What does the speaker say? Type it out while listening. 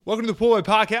Welcome to the Pool Boy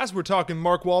Podcast. We're talking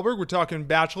Mark Wahlberg. We're talking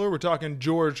Bachelor. We're talking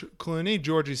George Clooney,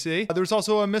 Georgie C. There was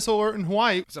also a missile alert in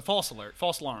Hawaii. It's a false alert,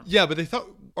 false alarm. Yeah, but they thought,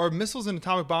 are missiles and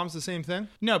atomic bombs the same thing?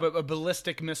 No, but a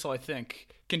ballistic missile, I think,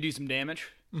 can do some damage.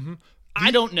 Mm-hmm.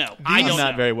 I don't know. I'm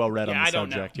not very well read on the I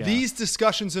don't subject. know. Yeah. These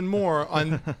discussions and more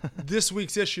on this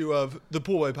week's issue of the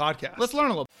Pool Boy Podcast. Let's learn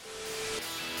a little.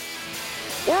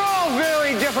 We're all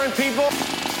very different people.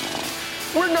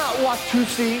 We're not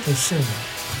Watusi. Listen.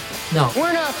 No.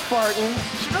 We're not Spartans.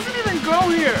 She doesn't even go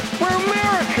here. We're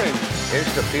American.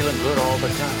 Here's to feeling good all the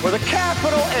time. With a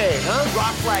capital A, huh?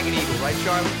 Rock, flag, and eagle, right,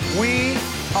 Charlie? We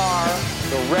are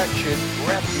the wretched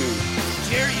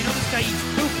refuge. Jerry, you know this guy eats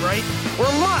poop, right?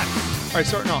 We're mutts. All right,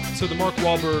 starting off. So the Mark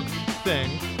Wahlberg thing,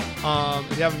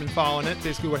 if you haven't been following it,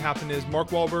 basically what happened is Mark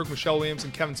Wahlberg, Michelle Williams,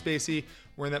 and Kevin Spacey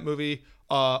were in that movie.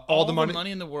 All the money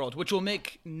in the world, which will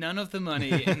make none of the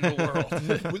money in the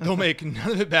world. They'll make none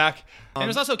of it back. And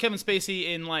there's also Kevin Spacey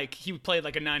in, like, he played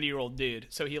like a 90-year-old dude,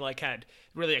 so he like had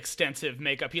really extensive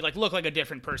makeup. He like looked like a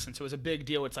different person, so it was a big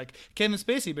deal. It's like Kevin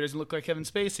Spacey, but doesn't look like Kevin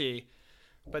Spacey.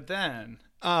 But then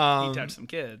he touched some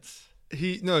kids.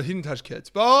 He didn't touch kids.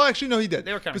 But actually, no, he did.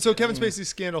 They were kind of so cute. Kevin Spacey's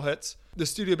scandal hits. The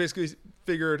studio basically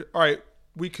figured, all right,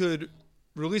 we could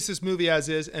release this movie as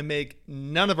is and make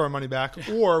none of our money back,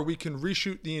 or we can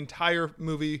reshoot the entire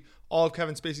movie, all of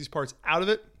Kevin Spacey's parts out of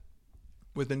it,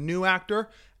 with a new actor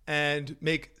and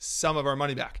make some of our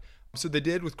money back. So they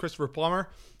did with Christopher Plummer.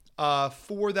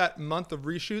 For that month of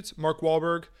reshoots, Mark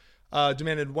Wahlberg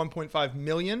demanded $1.5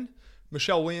 million.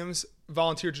 Michelle Williams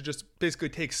volunteered to just basically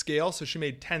take scale, so she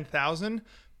made $10,000.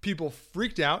 People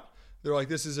freaked out. They're like,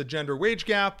 this is a gender wage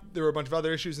gap. There were a bunch of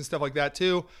other issues and stuff like that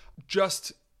too.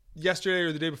 Just yesterday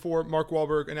or the day before, Mark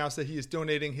Wahlberg announced that he is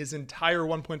donating his entire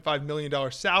 $1.5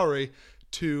 million salary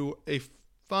to a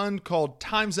fund called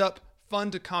Time's Up,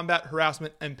 Fund to Combat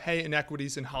Harassment and Pay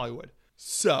Inequities in Hollywood.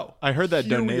 So I heard that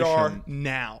here donation. we are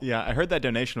now. Yeah, I heard that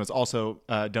donation was also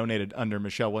donated under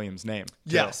Michelle Williams' name.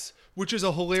 Yes, which is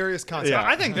a hilarious concept. Yeah.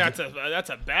 I think that's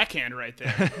a backhand right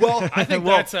there. Well, I think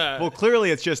well, that's a well, clearly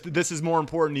it's just this is more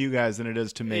important to you guys than it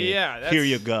is to me. Yeah, that's- Here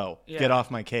you go. yeah. Get off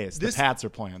my case. This- the Pats are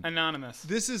playing. anonymous.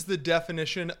 this is the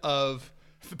definition of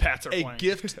The Pats are a playing.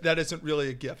 gift that isn't really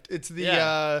a gift. It's the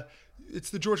Yeah. it's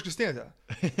the George Costanza.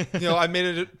 I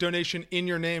made a donation in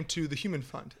your name to the Human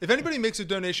Fund. If anybody makes a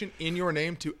donation in your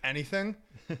name to anything,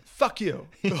 fuck you.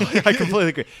 I completely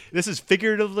agree. This is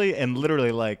figuratively and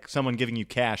literally like someone giving you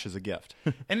cash as a gift.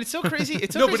 And it's so crazy.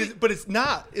 It's so No, crazy. but it's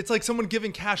not. It's like someone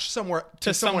giving cash somewhere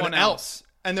to someone someone else.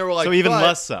 And they were like, So even but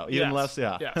less so. Even Yes. less,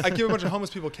 yeah. Yeah. I give a bunch of homeless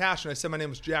people cash and I said my name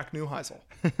was Jack Neuheisel.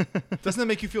 Doesn't that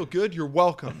make you feel good? You're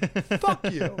welcome. Fuck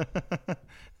you.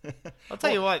 I'll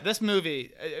tell you what, this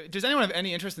movie. Does anyone have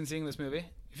any interest in seeing this movie?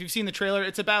 If you've seen the trailer,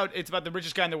 it's about the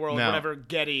richest guy in the world. No. Whatever,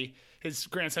 Getty. His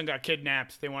grandson got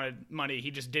kidnapped. They wanted money. He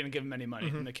just didn't give him any money,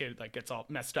 and the kid like gets all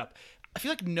messed up. I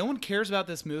feel like no one cares about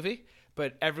this movie,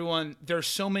 but everyone. There's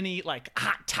so many like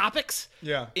hot topics.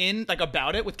 Yeah. In like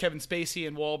about it with Kevin Spacey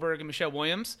and Wahlberg and Michelle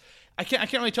Williams. I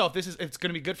can't really tell if it's going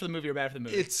to be good for the movie or bad for the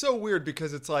movie. It's so weird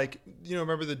because it's like,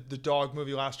 remember the dog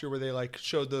movie last year where they like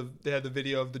showed they had the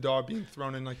video of the dog being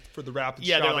thrown in like for the rapid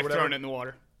shot they're or like whatever. throwing it in the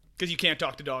water because you can't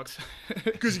talk to dogs.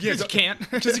 Because you can't.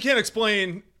 Because you can't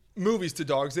explain movies to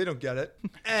dogs. They don't get it.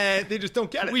 And they just don't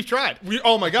get it. We've tried.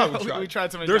 Oh my God, we've We tried.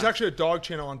 tried so many There's times. actually a dog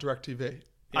channel on DirecTV.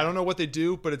 I don't know what they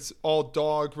do, but it's all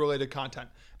dog related content.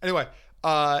 Anyway,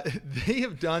 they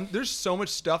have done, there's so much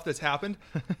stuff that's happened.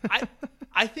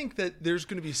 I think that there's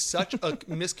going to be such a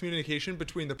miscommunication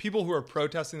between the people who are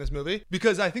protesting this movie,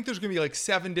 because I think there's going to be like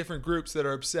 7 different groups that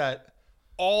are upset,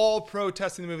 all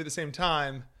protesting the movie at the same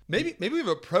time. Maybe we have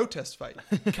a protest fight.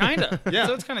 Kind of. Yeah.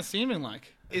 So it's kind of seeming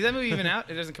like. Is that movie even out?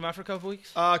 It doesn't come out for a couple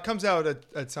weeks? Comes out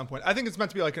at some point. I think it's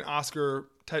meant to be like an Oscar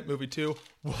type movie too.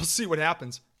 We'll see what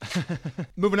happens.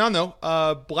 Moving on though,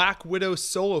 Black Widow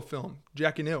solo film.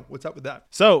 Jackie New, what's up with that?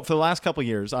 So for the last couple of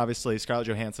years, obviously Scarlett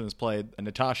Johansson has played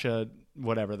Natasha,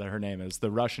 whatever her name is,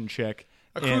 the Russian chick.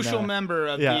 A crucial member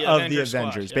of the Avengers.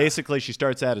 Avengers squad. Yeah. Basically, she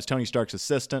starts out as Tony Stark's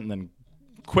assistant and then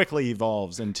quickly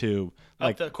evolves into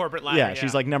like the corporate ladder. Yeah,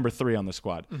 she's like number 3 on the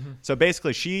squad. So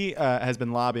basically, she has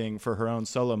been lobbying for her own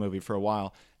solo movie for a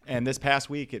while. And this past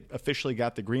week, it officially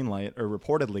got the green light, or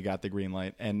reportedly got the green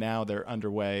light, and now they're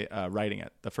underway writing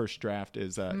it. The first draft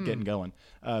is getting going.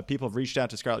 People have reached out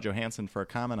to Scarlett Johansson for a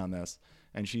comment on this,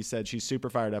 and she said she's super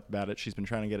fired up about it. She's been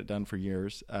trying to get it done for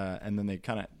years, and then they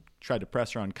kind of tried to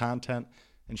press her on content,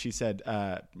 and she said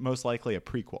most likely a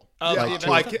prequel. Oh, Yeah,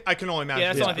 the I Avengers? can only imagine.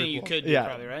 Yeah, that's the only it's thing you prequel. could do, Yeah,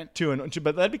 probably, right?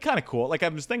 But that'd be kind of cool. Like I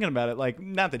was thinking about it, like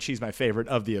not that she's my favorite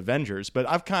of the Avengers, but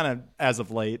I've kind of, as of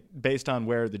late, based on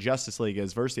where the Justice League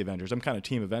is versus the Avengers, I'm kind of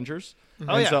Team Avengers.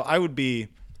 Oh, And yeah. so I would be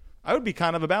I would be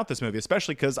kind of about this movie,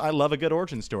 especially because I love a good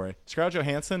origin story. Scarlett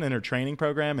Johansson and her training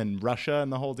program in Russia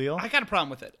and the whole deal. I got a problem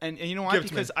with it, and you know why? Give it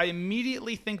to Because me. I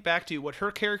immediately think back to what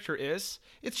her character is.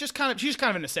 It's just she's kind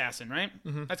of an assassin, right?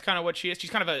 Mm-hmm. That's kind of what she is.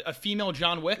 She's kind of a female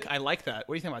John Wick. I like that.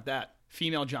 What do you think about that?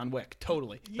 Female John Wick,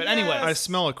 totally. But anyways, I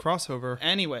smell a crossover.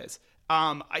 anyways,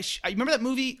 I remember that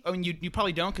movie. I mean, you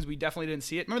probably don't because we definitely didn't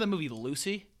see it. Remember the movie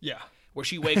Lucy? Yeah. Where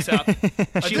she wakes up,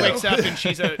 and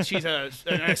she's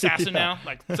an assassin now.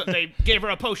 Like so they gave her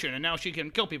a potion and now she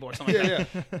can kill people or something. Yeah,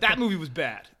 That movie was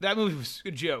bad. That movie was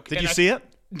a joke. Did you see it?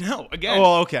 No. Again.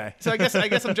 Oh, okay. So I guess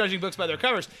I'm judging books by their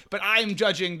covers, but I'm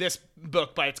judging this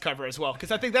book by its cover as well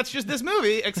because I think that's just this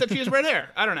movie, except she has red hair.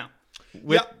 I don't know.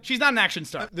 Yeah. She's not an action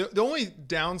star. The only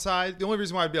downside, the only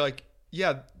reason why I'd be like,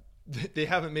 yeah, they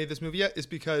haven't made this movie yet is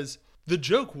because the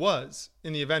joke was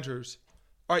in the Avengers,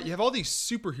 all right, you have all these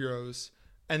superheroes,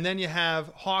 and then you have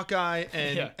Hawkeye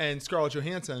and Scarlett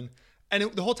Johansson, and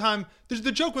the whole time,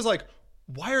 the joke was like,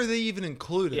 why are they even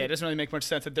included? Yeah, it doesn't really make much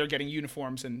sense that they're getting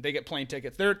uniforms and they get plane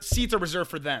tickets. Their seats are reserved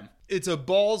for them. It's a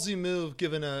ballsy move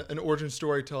given an origin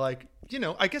story to like,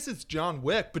 I guess it's John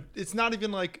Wick, but it's not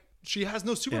even like she has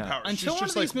no superpowers. Until one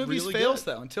of these movies fails,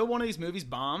 though. Until one of these movies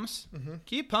bombs,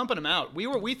 keep pumping them out.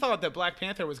 We thought that Black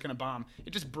Panther was going to bomb.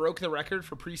 It just broke the record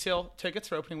for pre-sale tickets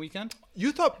for opening weekend.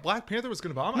 You thought Black Panther was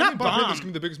going to bomb? I Not think Black Panther was bomb.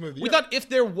 going to be the biggest movie of the We year. thought if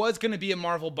there was going to be a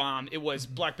Marvel bomb, it was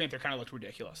Black Panther. Kind of looked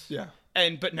ridiculous. Yeah.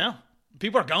 But no,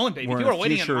 people are going, baby. We're People in are a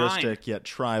waiting in line. futuristic yet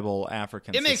tribal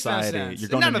African It makes no society. sense. You're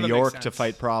going None to of New it makes York to sense.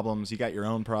 fight problems. You got your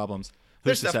own problems.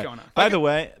 There's Who's to stuff say? going on. By the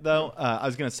way, though, I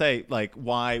was going to say, like,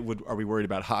 why are we worried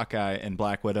about Hawkeye and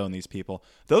Black Widow and these people?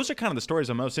 Those are kind of the stories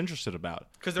I'm most interested about.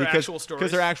 'Cause they're actual stories.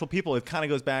 Because they're actual people. It kind of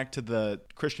goes back to the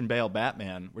Christian Bale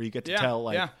Batman, where you get to tell,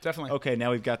 like, yeah, definitely. okay, now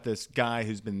we've got this guy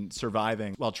who's been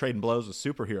surviving while trading blows with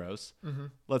superheroes.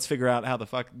 Let's figure out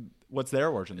what's their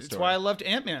origin story. That's why I loved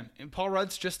Ant-Man. And Paul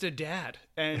Rudd's just a dad,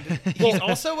 and he's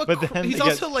also They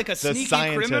also get like a the sneaky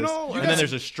scientist, criminal. and then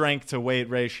there's a strength to weight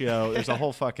ratio. There's a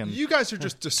whole fucking. You guys are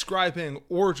just describing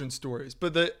origin stories,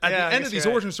 but at Yeah, the I end guess of these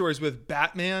you're right. origin stories with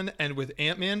Batman and with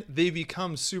Ant-Man, they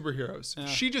become superheroes.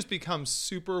 She just becomes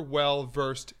super well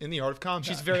versed in the art of combat.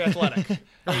 She's very athletic,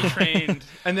 very trained.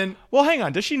 and then Well, hang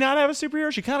on. Does she not have a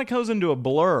superhero? She kind of goes into a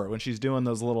blur when she's doing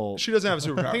those little. she doesn't have a I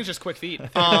think superpower. it's just quick feet.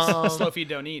 Slow feet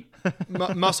don't eat.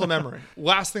 Muscle memory.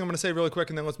 Last thing I'm going to say really quick,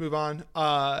 and then let's move on.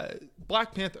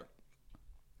 Black Panther.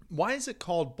 Why is it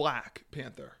called Black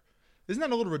Panther? Isn't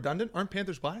that a little redundant? Aren't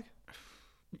panthers black?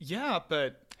 Yeah,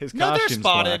 but His no, they're costume's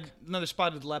spotted. black. No, they're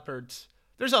spotted leopards.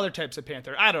 There's other types of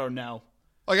panther. I don't know.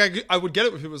 Like I would get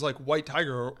it if it was like white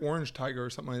tiger or orange tiger or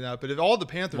something like that. But if all the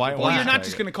panthers Why- are why Well, black, you're not tiger.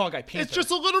 just gonna call a guy panther. it's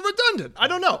just a little redundant. I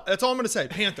don't know. That's all I'm going to say.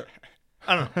 Panther.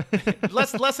 I don't know.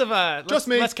 less of a Just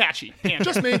me. less catchy. Panther.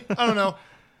 Just me. I don't know.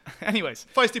 Anyways,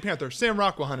 Feisty Panther. Sam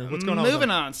Rockwell Hunter. What's going on? with moving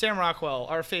him? on. Sam Rockwell,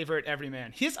 our favorite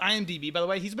everyman. His IMDb, by the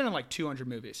way, he's been in like 200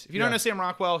 movies. If you don't Yeah. know Sam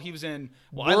Rockwell, he was in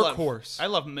Workhorse. I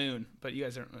love Moon, but you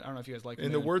guys I don't know if you guys like In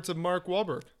Moon. the words of Mark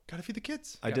Wahlberg, gotta feed the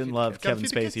kids. I didn't feed the love kids. Gotta Kevin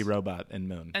feed the Spacey kids. robot in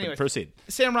Moon. Anyways, But proceed.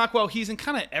 Sam Rockwell, he's in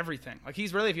kind of everything. Like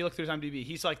he's really, if you look through his IMDb,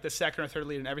 he's like the second or third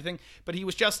lead in everything. But he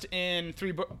was just in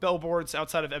 3 billboards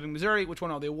outside of Ebbing, Missouri, which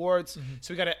won all the awards.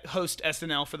 So we got to host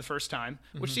SNL for the first time,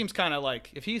 which seems kind of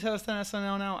like if he's hosting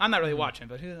SNL now, I'm not really watching,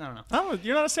 but I don't know. Oh,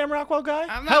 you're not a Sam Rockwell guy?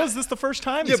 I'm How not- is this the first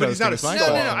time? Yeah, but he's not a hosting? star.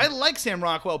 No. I like Sam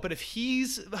Rockwell, but if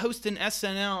he's hosting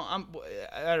SNL,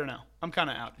 I don't know. I'm kind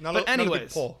of out. Not But a good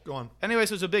anyways, poll. Go on.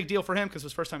 Anyways, it was a big deal for him because it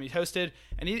was the first time he hosted,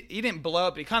 and he didn't blow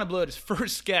up, but he kind of blew it. His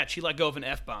first sketch, he let go of an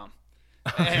F-bomb,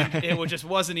 and just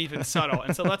wasn't even subtle.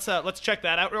 And so let's check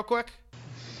that out real quick.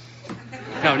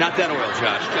 No, not that oil,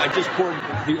 Josh. I just poured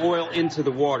the oil into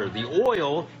the water. The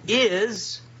oil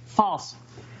is False.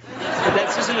 But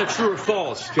this isn't a true or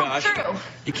false, Josh. True.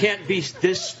 You can't be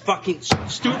this fucking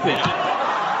stupid.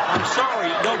 I'm sorry.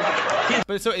 No.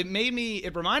 But so it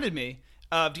reminded me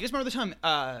of, do you guys remember the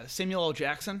time Samuel L.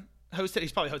 Jackson hosted?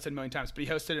 He's probably hosted a million times, but he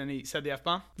hosted and he said the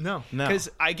F-bomb? No. Because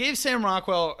I gave Sam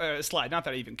Rockwell a slide. Not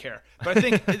that I even care. But I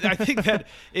think that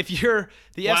if you're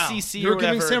the FCC You're or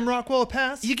whatever, giving Sam Rockwell a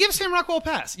pass? you give Sam Rockwell a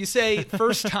pass. You say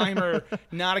first timer,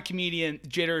 not a comedian,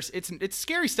 jitters. It's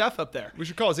scary stuff up there. We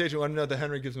should call his agent, let him know that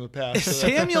Henry gives him a pass. So that-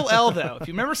 Samuel L. though, if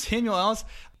you remember Samuel L's,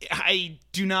 I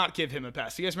do not give him a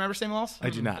pass. Do you guys remember Samuel L's? I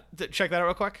do not. Check that out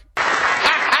real quick.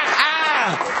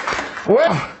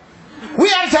 Well, we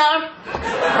out of time.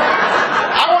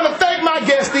 I want to thank my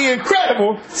guest, the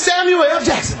incredible Samuel L.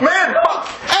 Jackson. Man,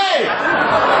 hey!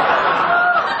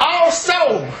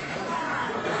 Also,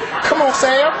 come on,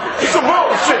 Sam. It's some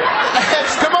bullshit.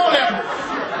 Come on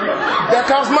now. That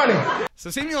costs money. So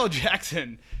Samuel L.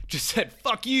 Jackson just said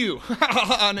 "fuck you"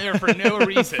 on air for no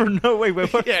reason. Wait,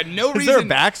 what? Yeah, no Is reason. there a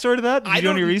backstory to that? Did you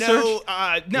do any research? Know,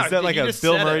 no, Is that like you a just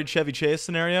Bill said Murray, it. Chevy Chase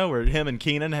scenario where him and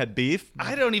Keenan had beef?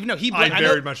 I don't even know. I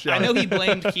very much doubt I know it. he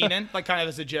blamed Keenan, like kind of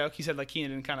as a joke. He said like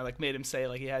Keenan kind of like made him say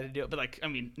like he had to do it, but like I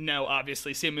mean, no,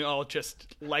 obviously Samuel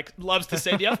just like loves to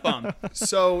say the F-bomb.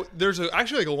 So there's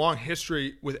actually like a long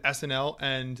history with SNL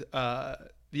and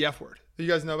the F word. Do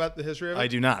you guys know about the history of it? I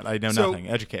do not. I know So- nothing.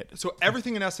 Educate. So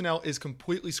everything in SNL is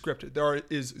completely scripted. There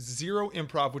is zero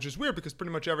improv, which is weird because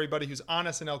pretty much everybody who's on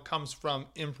SNL comes from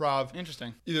improv.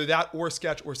 Interesting. Either that or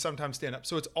sketch or sometimes stand up.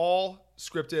 So it's all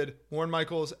scripted. Lorne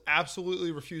Michaels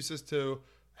absolutely refuses to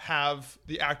have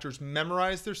the actors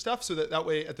memorize their stuff so that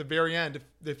way at the very end, if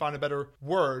they find a better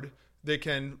word, they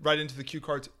can write into the cue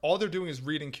cards. All they're doing is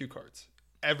reading cue cards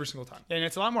every single time. And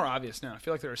it's a lot more obvious now. I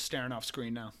feel like they're staring off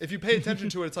screen now. If you pay attention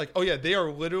to it, it's like, oh yeah, they are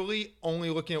literally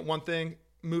only looking at one thing,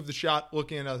 move the shot,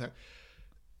 looking at another thing.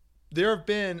 There have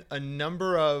been a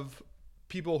number of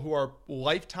people who are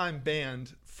lifetime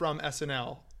banned from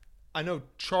SNL. I know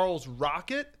Charles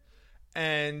Rocket,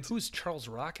 and Who's Charles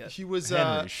Rocket? he was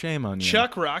Henry, shame on you.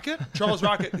 Chuck Rocket? Charles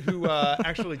Rocket, who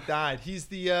actually died. He's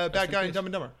the bad guy in Dumb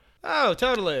and Dumber. Oh,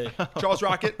 totally. Charles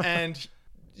Rocket, and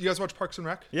you guys watch Parks and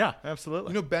Rec? Yeah,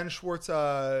 absolutely. You know Ben Schwartz,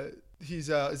 he's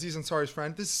Aziz Ansari's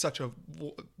friend. This is such a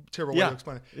terrible way Yeah. to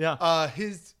explain it. Yeah.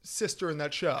 His sister in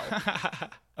that show,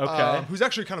 okay. who's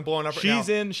actually kind of blowing up right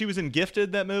now. She was in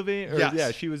Gifted, that movie? Or, Yes.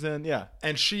 Yeah, she was in, yeah.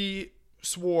 And she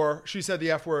said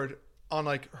the F word on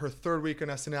like her third week on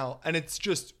SNL. And it's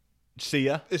just See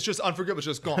ya. unforgivable. It's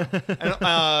just gone. And,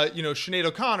 Sinead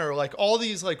O'Connor, like all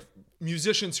these like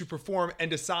musicians who perform and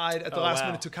decide at the last wow.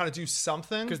 minute to kind of do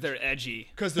something. Because they're edgy.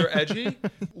 Because they're edgy.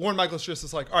 Lorne Michaels just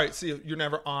is like, all right, see, you're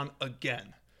never on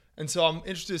again. And so I'm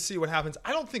interested to see what happens.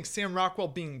 I don't think Sam Rockwell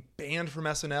being banned from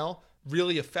SNL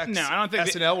really affects No, I don't think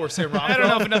SNL or Sam Rockwell. I don't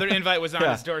know if another invite was on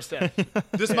his doorstep.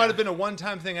 This might have been a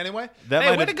one-time thing anyway. That Hey,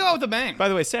 might way have- to go with the bang. By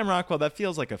the way, Sam Rockwell, that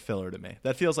feels like a filler to me.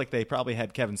 That feels like they probably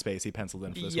had Kevin Spacey penciled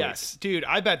in for this Yes, dude.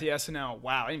 I bet the SNL.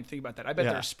 Wow, I didn't even think about that. I bet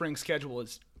Yeah. their spring schedule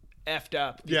is effed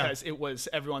up Yeah. because it was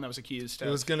everyone that was accused. It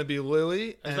was going to be Lily. I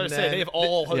was And about to say then they have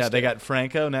all hosted. week. Yeah, they got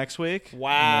Franco next week.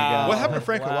 Wow. What happened to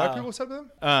Franco? A lot Wow. of people said to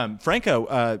them.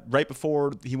 Franco, right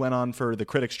before he went on for the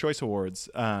Critics' Choice Awards,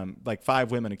 like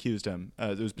 5 women accused him.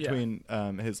 It was between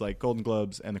his like Golden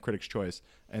Globes and the Critics' Choice,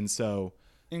 and so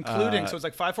including so it's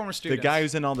like 5 former the students. guy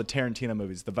who's in all the Tarantino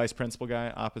movies, the vice principal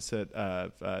guy opposite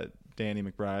Danny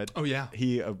McBride. Oh, yeah.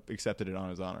 he accepted it on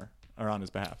his honor or on his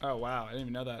behalf. Oh wow, I didn't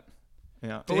even know that.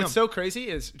 Yeah, But what's so crazy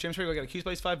is James Franco got accused by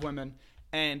these 5 women,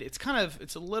 and it's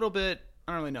a little bit.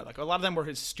 I don't really know. Like a lot of them were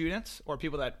his students or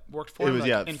people that worked for it him. was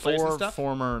like, in plays and 4 stuff.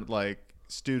 former like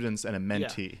students and a Yeah.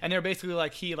 mentee. And they're basically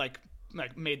like he like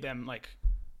made them like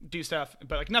do stuff,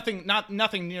 but like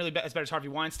nothing nearly as bad as Harvey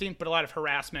Weinstein, but a lot of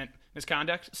harassment,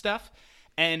 misconduct stuff.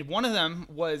 And one of them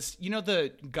was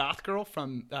the goth girl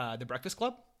from The Breakfast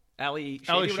Club, Ali Sheehy.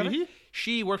 Ali or whatever? Sheehy?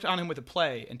 She worked on him with a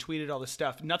play and tweeted all this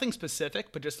stuff. Nothing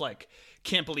specific, but just like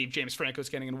can't believe James Franco's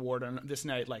getting an award on this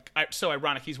night. Like so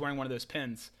ironic, he's wearing one of those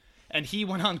pins. And he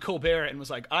went on Colbert and was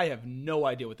like, I have no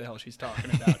idea what the hell she's talking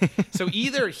about. So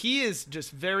either he is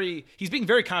just he's being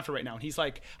very confident right now. And he's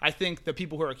like, I think the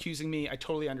people who are accusing me, I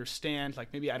totally understand. Like,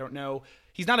 maybe I don't know.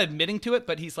 He's not admitting to it,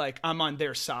 but he's like, I'm on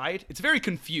their side. It's very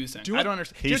confusing. I don't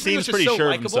understand. He James seems Franco's just pretty so sure of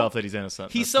likable. himself that he's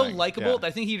innocent. He's That's so the thing. likable Yeah. that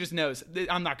I think he just knows that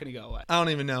I'm not going to go away. I don't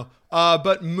even know.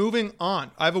 But moving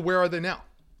on, I have a Where Are They Now?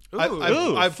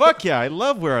 Ooh, fuck yeah! I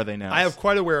love Where Are They Now? I have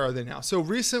quite a Where Are They Now? So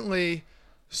recently,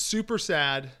 super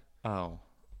sad. Oh,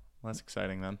 that's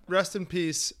exciting then. Rest in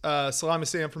peace, Salami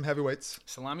Sam from Heavyweights.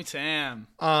 Salami Sam.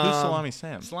 Who's Salami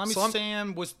Sam? Salami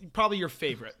Sam was probably your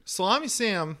favorite. Salami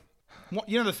Sam.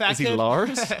 You know the fat Is he kid?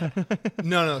 Lars?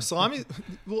 No, Salami.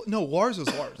 Well, no, Lars was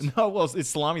Lars. No, well, is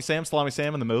Salami Sam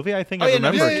in the movie? I think Oh, I yeah, no,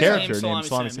 remember yeah, a yeah, character yeah. named Salami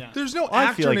Salami Sam, Sam. yeah. There's no I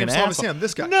actor feel like named an Salami asshole. Sam.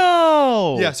 This guy.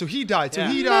 No. Yeah, so he died. So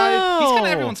Yeah. he died. He's kind of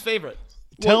No. everyone's favorite.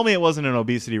 Tell me it wasn't an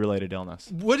obesity-related illness.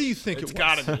 What do you think It's it was?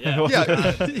 gotta be. Yeah.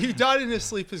 Yeah, he died in his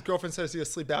sleep. His girlfriend says he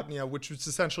has sleep apnea, which is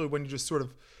essentially when you just sort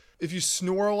of, if you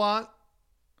snore a lot,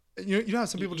 you know how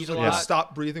some people eat just a like lot.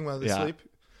 stop breathing while they Yeah. sleep,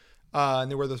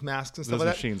 and they wear those masks and stuff Those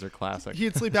like that. machines are classic. He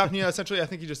had sleep apnea. Essentially, I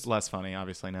think he just. Less funny,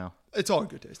 obviously, now. It's all in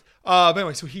good taste. But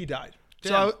anyway, so he died.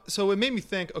 Damn. So it made me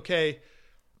think. Okay,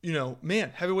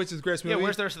 man, Heavyweights is the greatest Yeah, movie.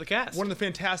 where's the rest of the cast? One of the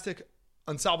fantastic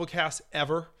ensemble casts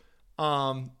ever.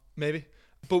 Maybe.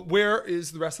 But where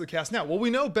is the rest of the cast now? Well,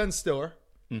 we know Ben Stiller.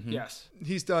 Yes.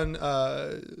 He's done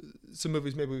some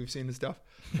movies. Maybe we've seen his stuff.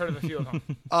 Heard of a few of them.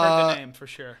 Heard the name for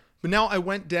sure. But now I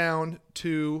went down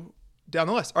the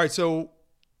list. All right, so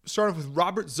starting with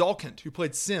Robert Zolkint, who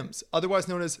played Sims, otherwise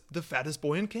known as the fattest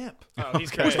boy in camp. Oh,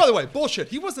 he's great. Which, by the way, bullshit.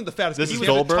 He wasn't the fattest This kid is in He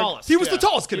was camp. Goldberg? the tallest. He was the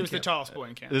tallest kid He in was the camp. tallest boy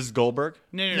in camp. This is Goldberg.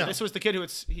 No. No. This was the kid who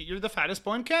you're the fattest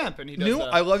boy in camp, and he does No, the,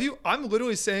 I love you. I'm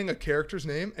literally saying a character's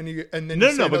name, and then No,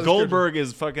 you say but another character. Goldberg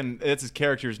is fucking. That's his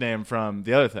character's name from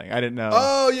the other thing. I didn't know.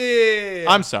 Oh yeah.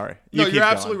 I'm sorry. No, keep you're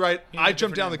going. absolutely right. had I a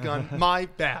jumped down the different gun. My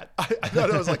bad. I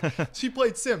thought I was like, she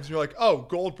played Sims. You're like, oh,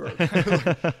 Goldberg.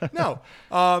 Like, no.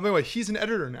 Anyway, he's an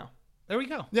editor now. There we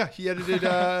go. Yeah, he edited.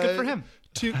 Good for him.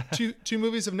 Two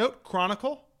movies of note: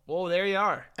 Chronicle Well, there you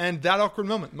are. and That Awkward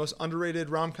Moment, most underrated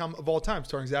rom-com of all time,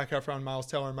 starring Zac Efron, Miles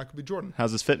Teller, and Michael B. Jordan.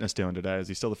 How's his fitness doing today? Is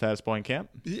he still the fattest boy in camp?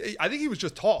 I think he was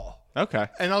just tall. Okay.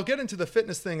 And I'll get into the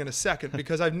fitness thing in a second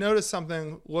because I've noticed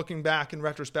something looking back in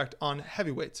retrospect on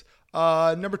heavyweights.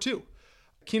 Number 2,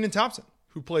 Kenan Thompson,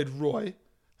 who played Roy,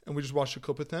 and we just watched a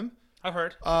clip with him. I've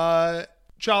heard.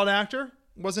 Child actor,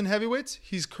 was in heavyweights.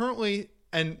 He's currently,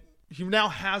 and he now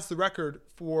has the record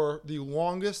for the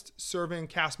longest serving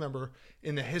cast member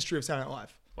in the history of Saturday Night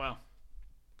Live. Wow.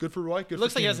 Good for Roy. Good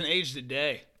Looks for like he Kenan. hasn't aged a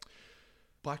day.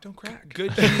 Black don't crack.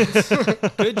 Good genes.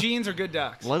 Good genes or good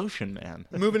docs. Lotion, man.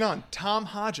 Moving on, Tom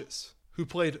Hodges, who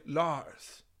played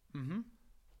Lars.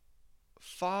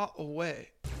 Far Away.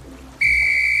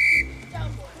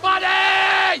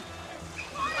 Buddy!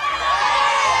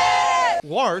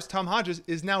 Lars, Tom Hodges,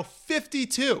 is now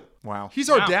 52. Wow. He's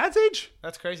our Wow. dad's age?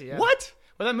 That's crazy. Yeah. What?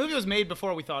 Well, that movie was made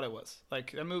before we thought it was.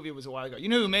 Like that movie was a while ago. You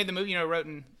know who made the movie? You know, wrote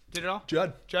and did it all?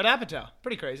 Judd. Judd Apatow.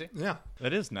 Pretty crazy. Yeah.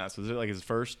 That is nuts. Was it like his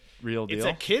first real deal? It's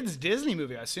a kids Disney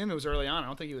movie. I assume it was early on. I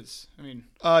don't think he was. I mean,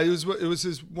 It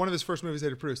was one of his first movies that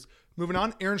he produced. Moving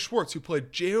on, Aaron Schwartz, who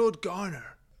played Gerald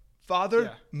Garner. Father,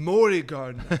 Yeah. Maury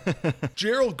Gardner.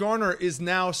 Gerald Garner is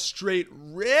now straight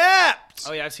ripped.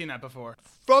 oh yeah, I've seen that before.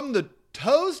 From the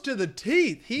toes to the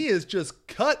teeth. He is just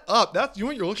cut up. That's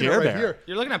what you're looking at Jer right Bear. here.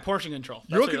 You're looking at portion control.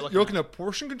 That's You're what looking at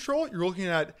portion control. You're looking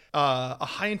at a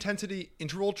high intensity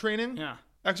interval training Yeah.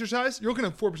 exercise. You're looking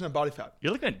at 4% body fat.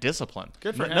 You're looking at discipline.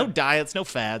 Good for no him. diets, no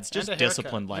fads, And just a haircut.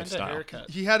 disciplined And a lifestyle. haircut.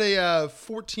 He had a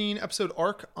 14 episode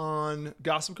arc on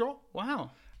Gossip Girl.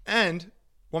 Wow. And,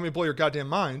 want me to blow your goddamn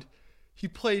mind, he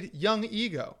played Young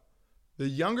Ego, the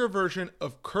younger version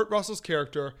of Kurt Russell's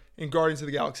character in Guardians of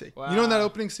the Galaxy. You know in that Wow.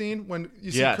 opening scene when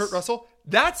you see Yes. Kurt Russell?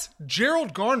 That's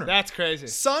Gerald Garner, That's crazy.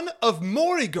 son of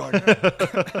Maury Gardner.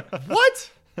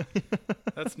 What?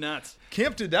 That's nuts.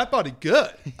 Camp did that body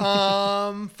good.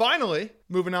 Finally,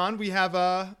 moving on, we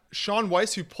have Sean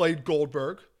Weiss, who played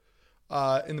Goldberg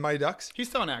in the Mighty Ducks. He's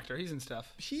still an actor. He's in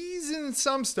stuff. He's in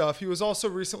some stuff. He was also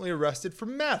recently arrested for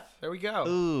meth. There we go.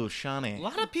 Ooh, Shawnee. A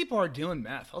lot of people are doing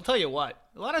meth. I'll tell you what.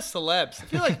 A lot of celebs. I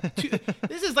feel like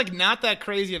this is like not that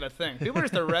crazy of a thing. People are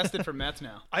just arrested for meth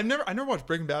now. I never watched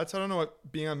Breaking Bad, so I don't know what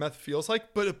being on meth feels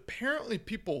like, but apparently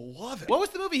people love it. What was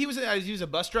the movie he was in? He was a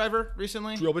bus driver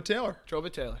recently. Drillbit Taylor.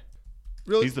 Drillbit Taylor.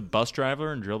 Really? He's the bus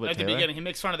driver in Drillbit At the Taylor. beginning, he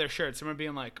makes fun of their shirts. I remember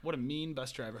being like, "What a mean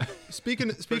bus driver."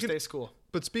 speaking First day of school.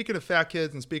 But speaking of fat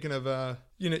kids and speaking of the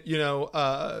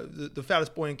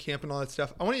fattest boy in camp and all that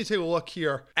stuff, I want you to take a look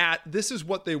here at this is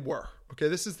what they were. Okay,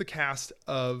 this is the cast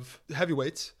of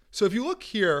heavyweights. So if you look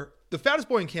here, the fattest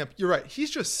boy in camp, you're right,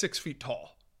 he's just 6 feet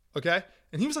tall. Okay,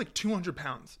 and he was like 200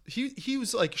 pounds. He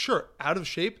was like sure out of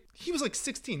shape. He was like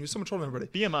 16. He was so much older than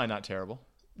everybody. BMI not terrible.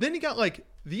 Then you got like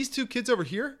these two kids over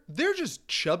here. They're just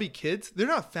chubby kids. They're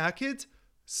not fat kids.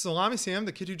 Salami Sam,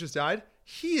 the kid who just died,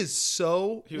 he is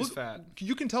so. He was fat.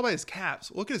 You can tell by his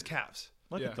calves. Look at his calves.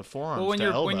 Look Yeah. at the forearms Well, when to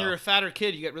you're elbow. when you're a fatter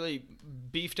kid, you get really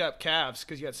beefed up calves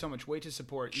because you got so much weight to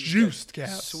support. You Juiced get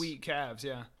calves. Sweet calves.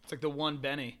 Yeah, it's like the one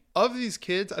Benny. Of these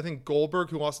kids, I think Goldberg,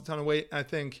 who lost a ton of weight, and I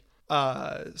think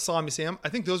Salami Sam, I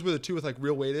think those were the two with like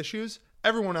real weight issues.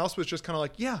 Everyone else was just kind of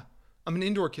like, yeah, I'm an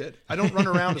indoor kid. I don't run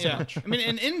around as Yeah, much. I mean,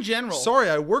 and in general, Sorry,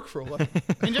 I work for a living.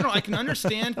 in general, I can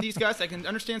understand these guys. I can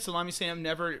understand Salami Sam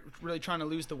never really trying to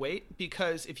lose the weight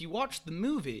because if you watch the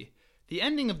movie, the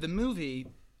ending of the movie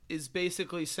is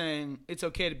basically saying it's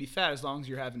okay to be fat as long as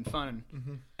you're having fun.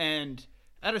 And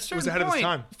at a certain ahead of its point,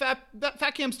 time.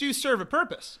 fat camps do serve a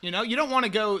purpose. You know, you don't want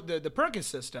to go the Perkins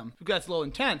system because that's a little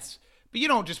intense. But you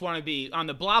don't just want to be on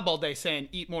the blob all day saying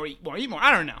eat more, eat more, eat more.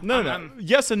 I don't know. No.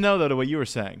 Yes and no, though, to what you were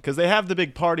saying. Because they have the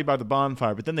big party by the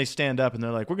bonfire, but then they stand up and they're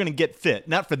like, we're going to get fit.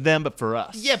 Not for them, but for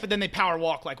us. Yeah, but then they power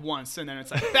walk like once, and then it's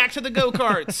like, back to the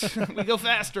go-karts. We go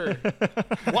faster.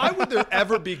 Why would there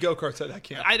ever be go-karts at that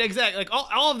camp? Exactly. Like,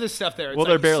 all of this stuff there. It's Well, like,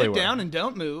 there barely sit were. down and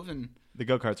don't move. And The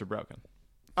go-karts are broken.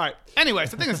 All right,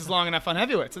 anyways, I think this is long enough on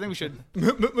heavyweights. I think we should.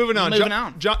 moving on. Moving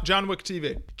on. John Wick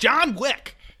TV. John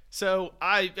Wick. So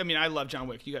I mean, I love John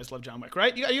Wick. You guys love John Wick,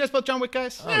 right? You guys both John Wick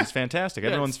guys? Oh, he's fantastic.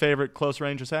 Everyone's favorite close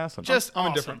range assassin. Just I'm awesome.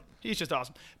 indifferent. He's just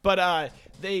awesome. But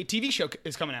the TV show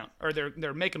is coming out, or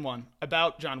they're making one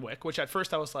about John Wick. Which at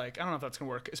first I was like, I don't know if that's gonna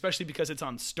work, especially because it's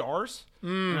on Stars.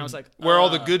 And I was like, Where all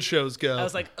the good shows go. I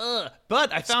was like, ugh.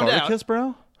 But I found Spartacus,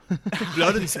 bro?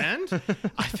 Blood and Sand?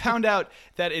 I found out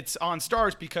that it's on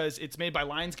Stars because it's made by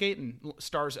Lionsgate, and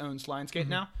Stars owns Lionsgate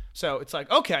now. So it's like,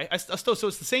 okay, so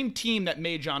it's the same team that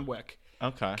made John Wick.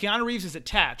 Okay. Keanu Reeves is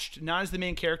attached, not as the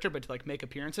main character, but to like make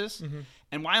appearances.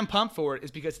 And why I'm pumped for it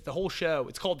is because the whole show,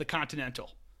 it's called The Continental,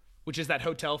 which is that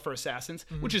hotel for assassins,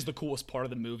 which is the coolest part of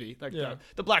the movie. Like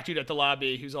the black dude at the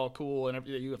lobby who's all cool and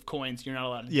you have coins, you're not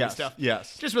allowed to do stuff.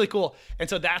 Yes. Just really cool. And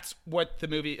so that's what the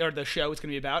movie or the show is going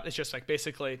to be about. It's just like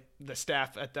basically the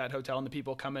staff at that hotel and the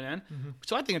people coming in.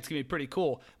 So I think it's going to be pretty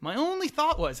cool. My only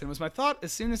thought was, and it was my thought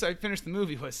as soon as I finished the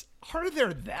movie, was, are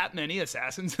there that many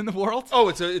assassins in the world? Oh,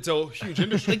 it's a huge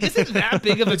industry. Like, is it that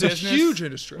big of a business? It's a huge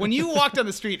industry. When you walk down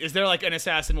the street, is there like an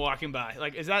assassin walking by?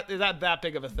 Like, is that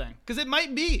big of a thing? Because it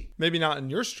might be. Maybe not in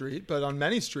your street, but on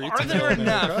many streets. Are in there America.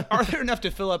 enough? Are there enough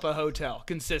to fill up a hotel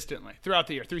consistently throughout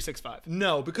the year, 365?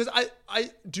 No, because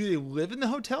I do they live in the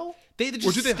hotel? They just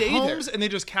or do they have stay homes there. and they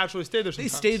just casually stay there They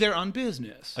sometimes? stay there on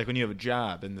business. Like when you have a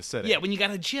job in the city. Yeah, when you got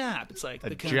a job, it's like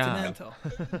the job. Continental.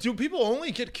 Do people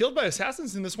only get killed by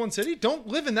assassins in this one city? Don't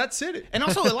live in that city. And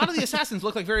also, a lot of the assassins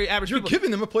look like very average You're people. giving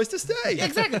them a place to stay. Yeah,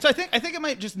 exactly. So I think it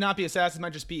might just not be assassins. It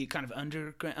might just be kind of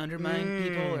undermined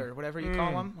people or whatever you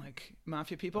call them, like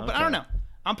mafia people. But I don't know.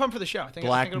 I'm pumped for the show. I think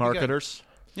Black it'll be good. marketers.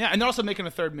 Yeah, and they're also making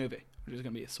a third movie, which is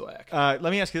going to be a swag. Let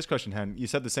me ask you this question, Hen. You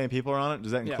said the same people are on it.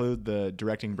 Does that Yeah. include the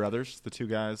directing brothers, the two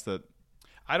guys that...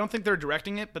 I don't think they're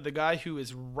directing it, but the guy who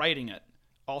is writing it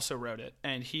also wrote it.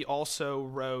 And he also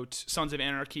wrote Sons of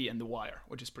Anarchy and The Wire,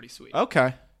 which is pretty sweet.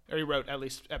 Okay. Or he wrote at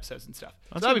least episodes and stuff. So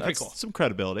That's that'd be pretty that's cool. some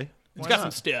credibility. It's Why got not?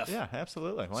 some stuff. Yeah,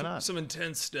 absolutely. Why not? Some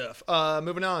intense stuff.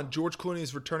 Moving on. George Clooney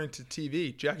is returning to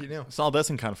TV. Jackie Neal. Saul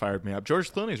Desson kind of fired me up. George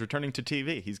Clooney is returning to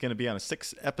TV. He's going to be on a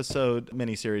 6-episode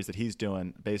miniseries that he's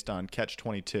doing based on Catch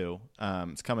 22.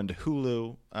 It's coming to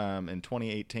Hulu in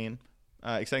 2018.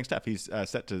 Exciting stuff. He's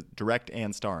set to direct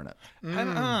and star in it.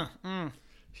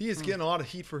 He is getting a lot of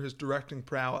heat for his directing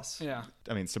prowess. Yeah.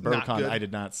 I mean, Not Suburbicon, good. I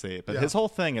did not see it. But Yeah. his whole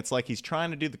thing, it's like he's trying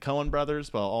to do the Coen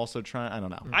brothers while also trying, I don't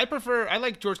know. I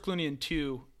like George Clooney in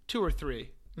two or three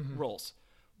roles.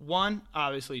 One,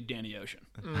 obviously, Danny Ocean.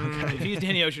 If he's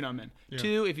Danny Ocean, I'm in.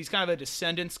 Two, if he's kind of a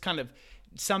Descendants, kind of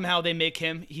somehow they make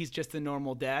him, he's just the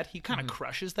normal dad. He kind of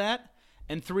crushes that.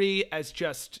 And three, as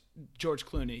just George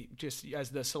Clooney, just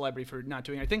as the celebrity for not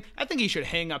doing anything. I think he should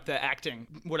hang up the acting,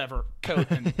 whatever, coat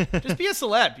and just be a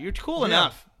celeb. You're cool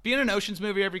enough. Be in an Ocean's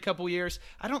movie every couple years.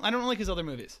 I don't like his other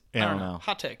movies. Yeah, I don't know.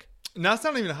 Hot take. Now, it's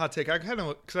not even a hot take. I kind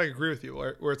of, because I agree with you,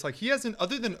 where it's like he hasn't,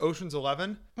 other than Ocean's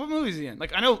 11. What movie is he in?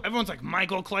 Like, I know everyone's like,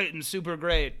 Michael Clayton, super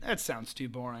great. That sounds too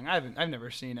boring. I've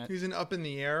never seen it. He's in Up in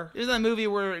the Air. Isn't that movie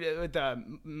where with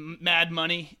Mad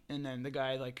Money and then the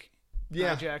guy like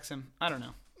hijacks him? I don't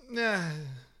know. Nah.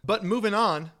 But moving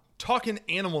on, talking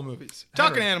animal movies.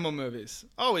 Talking Henry, animal movies,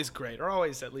 always great, or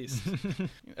always at least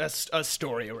a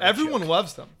story. Or a everyone joke.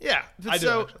 loves them. Yeah. I do,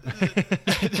 So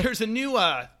there's a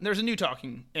new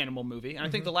talking animal movie, and I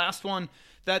think the last one,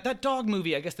 that dog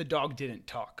movie, I guess the dog didn't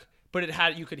talk, but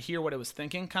you could hear what it was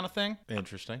thinking, kind of thing.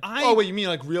 Interesting. Oh, wait, you mean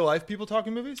like real life people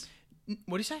talking movies?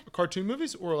 What do you say? Cartoon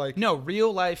movies? Or like. No,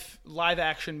 real life live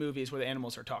action movies where the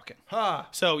animals are talking. Ha.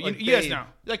 So Like you guys Babe. know,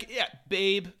 like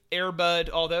Babe, Air Bud,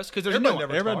 all those, because there's Air a new Bud one.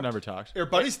 never Airbud talked. never talked. Air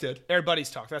Buddies did. Air Buddies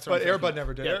talk. That's what. But I'm Air thinking. Bud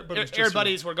never did. Yeah. Air Bud was just Air a-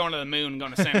 Buddies were going to the moon, and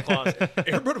going to Santa Claus.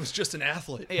 Air Bud was just an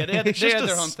athlete. Yeah, they had He's just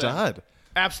their a own stud. thing.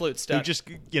 Absolute stud. He just,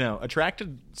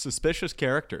 attracted suspicious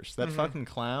characters. That fucking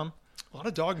clown. A lot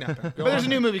of dog napping. Go But there's on. a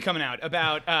new movie coming out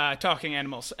about talking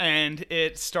animals, and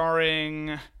it's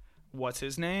starring what's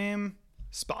his name?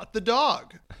 Spot the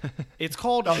Dog. It's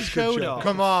called was a good Show joke. Dogs.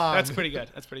 Come on. That's pretty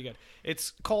good.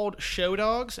 It's called Show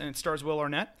Dogs, and it stars Will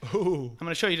Arnett. Ooh. I'm going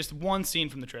to show you just one scene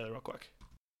from the trailer real quick.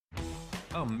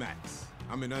 I'm Max.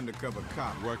 I'm an undercover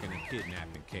cop working a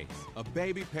kidnapping case. A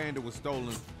baby panda was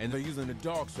stolen, and they're using the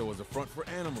dog show as a front for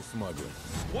animal smuggling.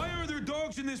 Why are there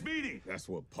dogs in this meeting? That's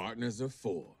what partners are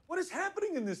for. What is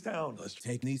happening in this town? Let's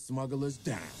take these smugglers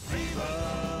down.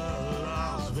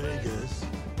 Las Vegas.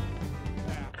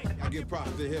 I give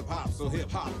props to hip-hop, so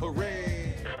hip-hop,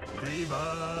 hooray!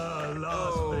 Viva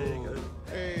Las Vegas.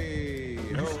 Hey,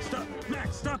 ho. Stop,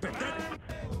 Max, stop it.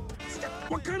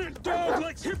 What kind of dog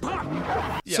likes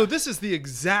hip-hop? So this is the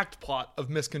exact plot of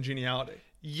Miss Congeniality.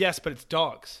 Yes, but it's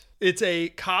dogs. It's a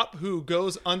cop who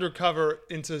goes undercover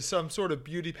into some sort of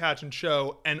beauty pageant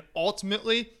show and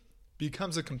ultimately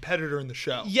becomes a competitor in the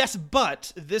show. Yes,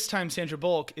 but this time Sandra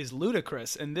Bullock is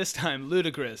Ludacris, and this time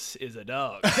Ludacris is a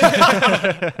dog.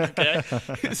 Okay,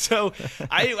 so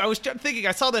I was thinking,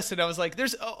 I saw this, and I was like,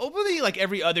 "There's only like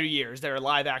every other year is there a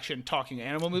live action talking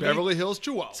animal movie?" Beverly Hills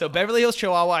Chihuahua. So Beverly Hills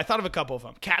Chihuahua, I thought of a couple of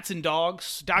them. Cats and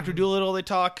Dogs, Dr. Dolittle, they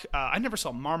talk. I never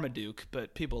saw Marmaduke,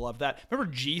 but people love that.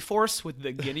 Remember G-Force with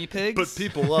the guinea pigs? But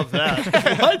people love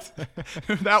that. What?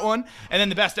 That one. And then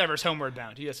the best ever is Homeward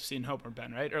Bound. You guys have seen Homeward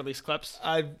Bound, right? Or at least clips.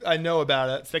 I know about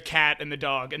it. It's the cat and the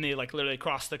dog, and they like literally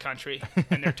cross the country,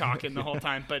 and they're talking the whole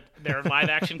time. But they're live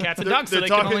action cats and dogs, so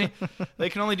they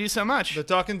can only do so much. The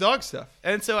talking dog stuff.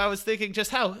 And so I was thinking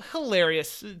just how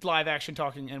hilarious live action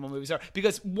talking animal movies are.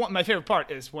 Because my favorite part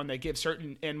is when they give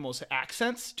certain animals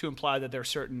accents to imply that they're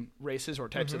certain races or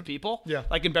types of people. Yeah.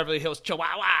 Like in Beverly Hills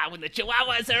Chihuahua, when the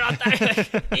Chihuahuas are out there.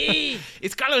 Like, hey,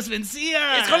 it's Carlos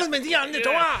Mencia. It's Carlos Mencia, I'm the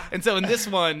Chihuahua. And so in this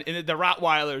one, the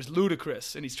Rottweiler's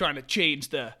Ludacris, and he's trying to change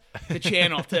the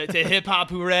channel to hip hop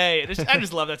hooray. I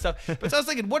just love that stuff. But so I was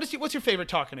thinking, what's your favorite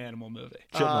talking animal movie?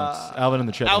 Chipmunks. Alvin and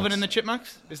the Chipmunks. Alvin and the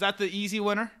Chipmunks? Is that the easy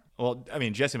winner? Well, I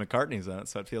mean, Jesse McCartney's in it,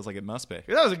 so it feels like it must be.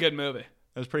 That was a good movie.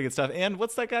 That was pretty good stuff. And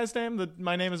what's that guy's name? The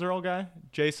My Name is Earl guy?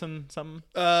 Jason something?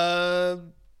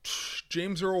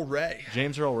 James Earl Ray.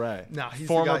 James Earl Ray. No, he's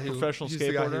former the guy professional he's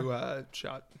skateboarder. the guy who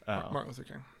shot Martin Luther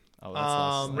King. Oh,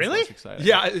 that's really? less exciting.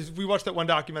 Yeah, we watched that one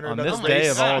documentary On about this the day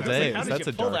race. of all I was like, days, how did that's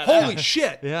you a pull dark. that out? Holy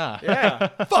shit! Yeah. Yeah.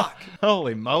 Fuck.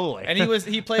 Holy moly. And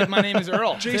he played My Name is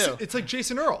Earl, Jason, too. it's like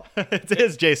Jason Earl. It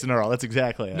is Jason Earl. That's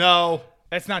exactly it. No,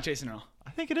 That's not Jason Earl.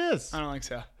 I think it is. I don't think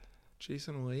so.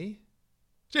 Jason Lee.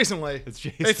 Jason Lee. It's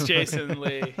Jason. It's Jason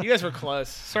Lee. You guys were close.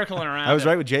 Circling around. I was it.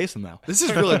 right with Jason, though. This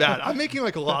is really bad. I'm making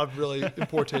like a lot of really in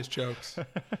poor taste jokes.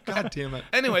 God damn it.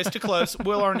 Anyways, too close.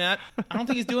 Will Arnett. I don't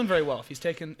think he's doing very well. If he's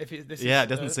taken, Yeah, it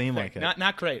doesn't seem like it.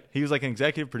 Not great. He was like an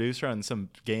executive producer on some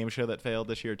game show that failed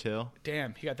this year, too.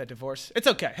 Damn, he got that divorce. It's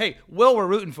okay. Hey, Will, we're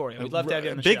rooting for you. We'd love to have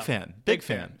you on the Big show. fan. Big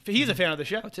fan. He's a fan of the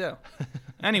show too.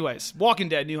 Anyways, Walking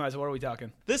Dead, Neuheisel. What are we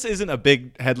talking? This isn't a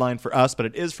big headline for us, but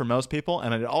it is for most people,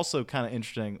 and it's also kind of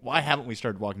interesting. Why haven't we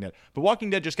started Walking Dead? But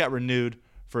Walking Dead just got renewed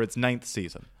for its 9th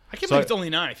season. I can't believe it's only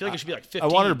 9. I feel like it should be like 15.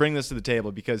 I wanted to bring this to the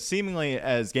table because seemingly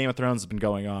as Game of Thrones has been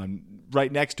going on,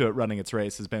 right next to it running its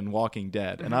race has been Walking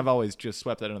Dead. And I've always just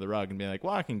swept that under the rug and been like,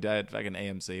 Walking Dead, fucking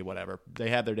AMC, whatever.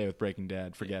 They had their day with Breaking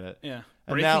Bad. Forget it. Yeah.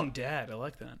 And Breaking Bad. I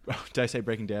like that. Did I say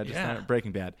Breaking Bad? Yeah.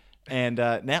 Breaking Bad. And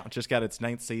now it just got its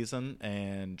 9th season,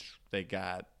 and they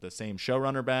got the same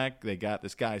showrunner back. They got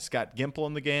this guy, Scott Gimple,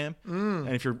 in the game. And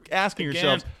if you're asking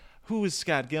yourselves, who is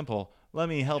Scott Gimple? Let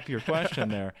me help your question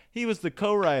there. He was the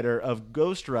co-writer of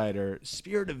Ghost Rider,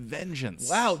 Spirit of Vengeance.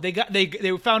 Wow, they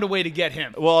found a way to get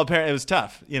him. Well, apparently it was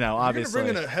tough, obviously. You're going to bring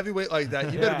in a heavyweight like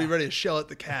that, you better be ready to shell out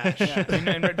the cash.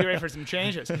 And be ready for some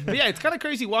changes. But yeah, it's kind of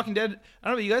crazy. Walking Dead, I don't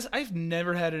know about you guys, I've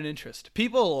never had an interest.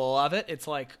 People love it. It's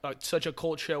like such a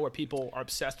cult show where people are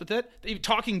obsessed with it. Even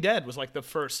Talking Dead was like the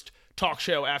first talk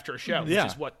show after a show, which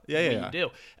is what you do.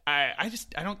 I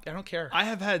don't care. I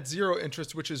have had zero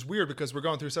interest, which is weird because we're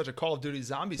going through such a Call of Duty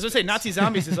zombies. I was going to say Nazi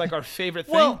zombies is like our favorite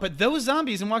thing, but those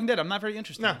zombies in Walking Dead, I'm not very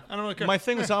interested. No, I don't really care. My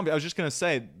thing with zombies, I was just going to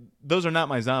say, those are not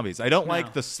my zombies. I don't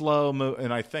like the slow move,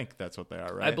 and I think that's what they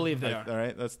are, right? I believe they are. All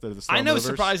right, that's the slow I know movers.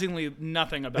 surprisingly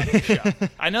nothing about the show.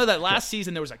 I know that last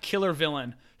season there was a killer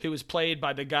villain who was played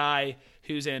by the guy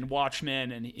who's in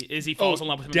Watchmen, and Izzy falls in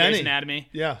love with him in Grey's Anatomy.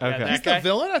 Yeah. Okay. That He's guy. the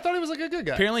villain? I thought he was like a good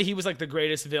guy. Apparently he was like the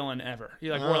greatest villain ever.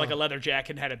 He like wore like a leather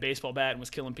jacket and had a baseball bat and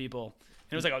was killing people.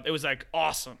 And it was like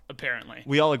awesome, apparently.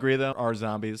 We all agree, though, our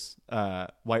zombies,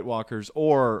 White Walkers,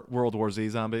 or World War Z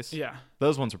zombies. Yeah.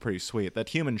 Those ones are pretty sweet. That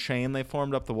human chain they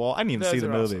formed up the wall. I didn't even Those see the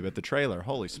are movie, awesome. but the trailer,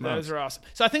 holy smokes. Those are awesome.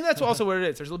 So I think that's also what it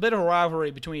is. There's a bit of a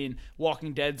rivalry between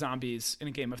Walking Dead zombies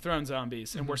and Game of Thrones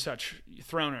zombies, and we're such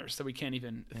throners that we can't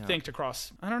even think to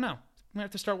cross. I don't know. I'm gonna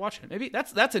have to start watching it. Maybe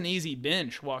that's an easy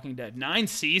binge. Walking Dead, 9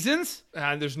 seasons.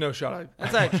 There's no shot.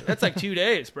 That's like 2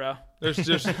 days, bro. There's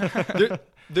just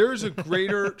there's a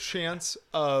greater chance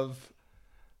of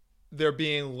there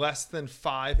being less than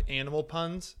 5 animal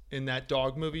puns in that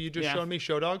dog movie you just showed me,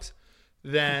 Show Dogs,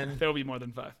 than There'll be more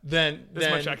than 5. than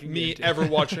much I can me guarantee. ever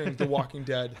watching The Walking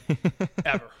Dead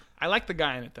ever. I like the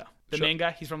guy in it though. The main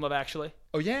guy. He's from Love Actually.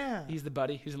 Oh yeah. He's the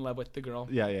buddy who's in love with the girl.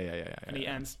 Yeah. And he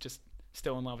ends just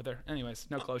still in love with her. Anyways,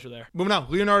 no closure there. Moving on.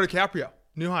 Leonardo DiCaprio,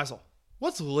 Neuheisel.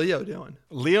 What's Leo doing?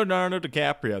 Leonardo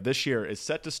DiCaprio this year is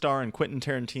set to star in Quentin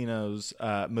Tarantino's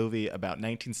movie about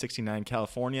 1969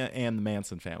 California and the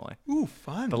Manson family. Ooh,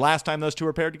 fun. The last time those two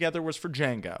were paired together was for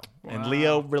Django, and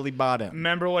Leo really bought him.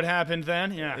 Remember what happened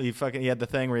then? Yeah. He had the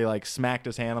thing where he like smacked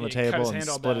his hand on the He cut table his and hand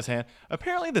all split bad. his hand.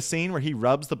 Apparently, the scene where he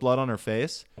rubs the blood on her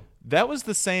face, that was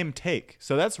the same take.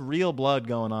 So that's real blood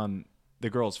going on the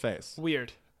girl's face.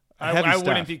 Weird. Heavy I stuff.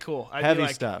 wouldn't be cool. I'd Heavy be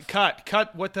like, stuff.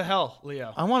 Cut. What the hell,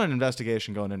 Leo? I want an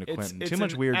investigation going into It's- Quentin. it's Too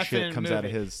much an weird shit effing comes out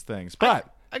of movie. his things. But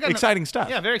I got exciting stuff.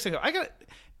 Yeah, very exciting.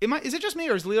 Is it just me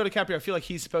or is Leo DiCaprio? I feel like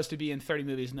he's supposed to be in 30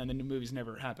 movies and then the new movies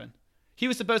never happen. He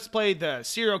was supposed to play the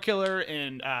serial killer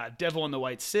in Devil in the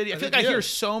White City. I feel think like I he hear is.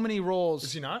 so many roles.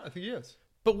 Is he not? I think he is.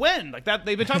 But when? Like that,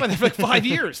 they've been talking about that for like 5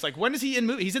 years. Like when is he in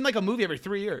movie? He's in like a movie every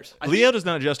 3 years. Leo does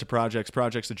not adjust to projects.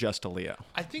 Projects adjust to Leo.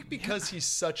 I think because he's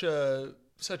such a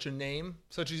name,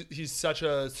 he's such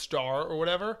a star or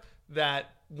whatever,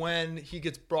 that when he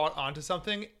gets brought onto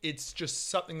something, it's just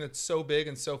something that's so big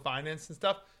and so financed and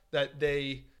stuff that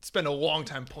they spend a long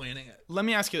time planning it. Let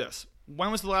me ask you this: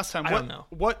 when was the last time? I don't know.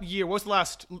 What year? What was the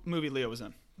last movie Leo was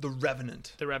in? The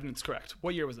Revenant. The Revenant's correct.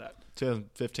 What year was that?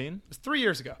 2015. It was 3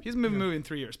 years ago. He hasn't been movie in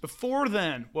 3 years. Before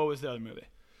then, what was the other movie?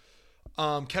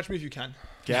 Catch Me If You Can.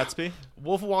 Gatsby.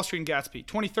 Wolf of Wall Street and Gatsby,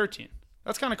 2013.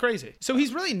 That's kind of crazy. So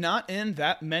he's really not in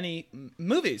that many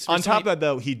movies. On top of that,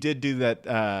 though, he did do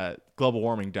that global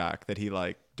warming doc that he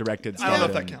like directed. I don't know if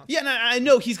that started. counts. Yeah, no, I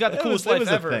know he's got the coolest It life was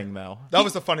ever. a thing, though. That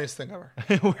was the funniest thing ever.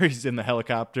 Where he's in the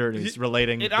helicopter and he's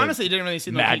relating. It the honestly didn't really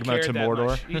seem like he magma cared to that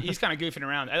Mordor. much. He's kind of goofing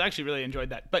around. I actually really enjoyed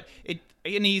that. But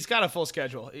and he's got a full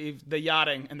schedule. The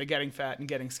yachting and the getting fat and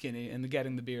getting skinny and the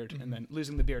getting the beard and then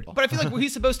losing the beard. But I feel like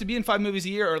he's supposed to be in 5 movies a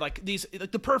year or like these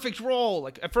like the perfect role.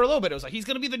 Like for a little bit, it was like he's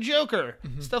gonna be the Joker,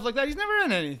 stuff like that. He's never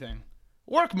in anything.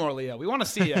 Work more, Leo. We want to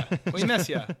see you. We miss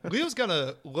you. Leo's got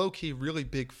a low-key really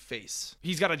big face.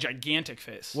 He's got a gigantic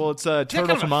face. Well, it's got Turtle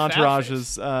kind from of a fat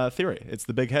Entourage's theory. It's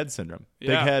the big head syndrome. Big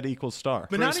Yeah. head equals star.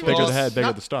 But not even bigger just, the head, bigger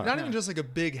not, the star. Not even just like a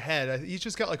big head. He's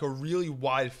just got like a really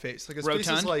wide face. Like his face is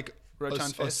Rotund? like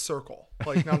Rotund a face? circle.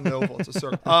 Like not an oval, it's a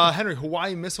circle. Henry,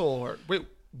 Hawaii missile alert. Wait,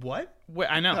 what? Wait,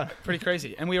 I know, pretty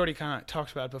crazy. And we already kind of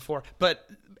talked about it before. But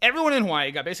everyone in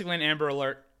Hawaii got basically an Amber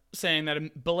Alert saying that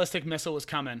a ballistic missile was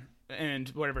coming and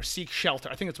whatever, seek shelter.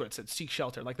 I think that's what it said, seek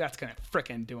shelter. Like that's going to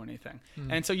frickin' do anything.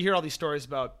 And so you hear all these stories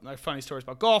about, like funny stories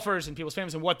about golfers and people's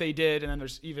families and what they did. And then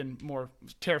there's even more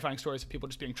terrifying stories of people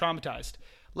just being traumatized.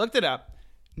 Looked it up.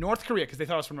 North Korea, because they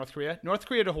thought it was from North Korea. North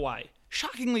Korea to Hawaii.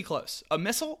 Shockingly close. A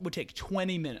missile would take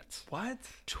 20 minutes. What?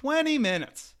 20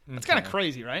 minutes. That's kind of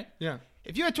crazy, right? Yeah.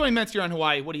 If you had 20 minutes, you're on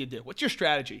Hawaii, what do? What's your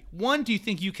strategy? One, do you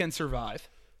think you can survive?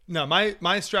 No,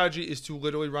 my strategy is to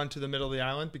literally run to the middle of the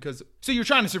island because So you're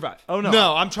trying to survive. Oh, no.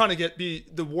 no, I'm trying to get the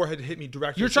warhead to hit me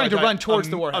directly. You're so trying I to die run towards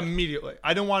the warhead. immediately.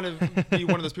 I don't want to be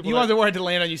one of those people. You want the warhead to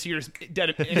land on you so you're just dead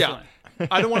instantly. Yeah.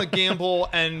 I don't want to gamble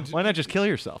and Why not just kill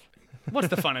yourself? What's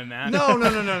the fun in that?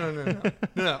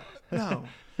 no.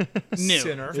 New.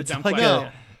 Sinner. It's a dumb like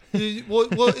question.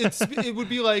 Well, it would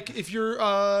be like if you're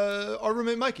our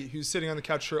roommate Mikey, who's sitting on the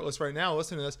couch shirtless right now,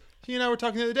 listening to this. He and I were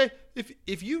talking the other day.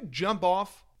 If you jump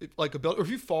off like a building, or if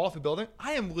you fall off a building,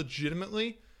 I am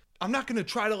legitimately. I'm not going to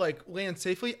try to like land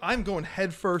safely. I'm going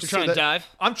head first. You're trying to dive?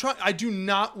 I'm trying. I do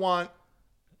not want.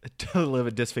 To live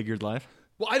a disfigured life.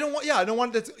 Well, I don't want. Yeah, I don't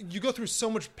want that. You go through so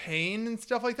much pain and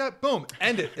stuff like that. Boom,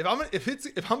 end it.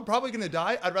 If I'm probably going to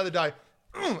die, I'd rather die.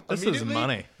 This is immediately.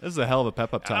 money. This is a hell of a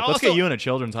pep-up talk. Let's Also- get you in a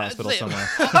children's hospital somewhere.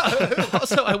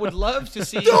 Also, I would love to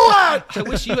see. I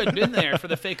wish you had been there for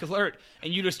the fake alert,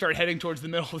 and you just start heading towards the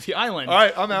middle of the island. All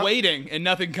right, I'm out. Waiting, and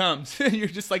nothing comes. And you're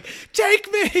just like,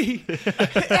 take me,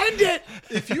 end it.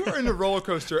 If you are in a roller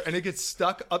coaster and it gets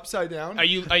stuck upside down, Are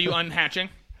you unhatching?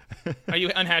 Are you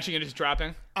unhatching and just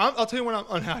dropping? I'll tell you when I'm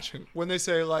unhatching. When they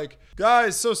say like,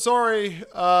 guys, so sorry,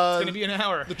 It's gonna be an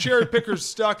hour. the cherry picker's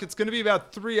stuck. It's gonna be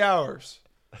about 3 hours.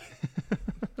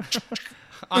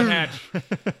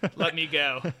 Unhatch. Let me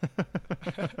go.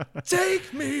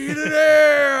 Take me to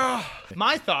there.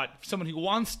 My thought, someone who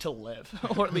wants to live,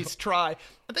 or at least try,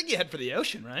 I think you head for the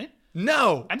ocean, right?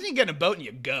 No. I think you get in a boat and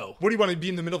you go. What do you want to be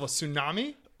in the middle of a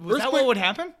tsunami? Was that what would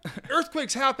happen?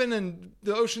 Earthquakes happen and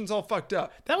the ocean's all fucked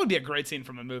up. That would be a great scene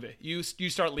from a movie. You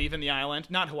start leaving the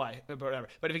island, not Hawaii, but whatever.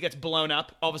 But if it gets blown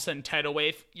up, all of a sudden tidal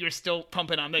wave, you're still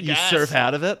pumping on the You gas. surf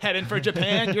out of it? Heading for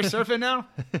Japan. You're surfing now?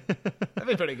 That'd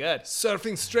be pretty good.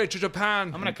 Surfing straight to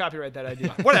Japan. I'm going to copyright that idea.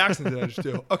 What accent did I just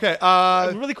do? Okay.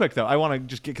 Really quick, though, I want to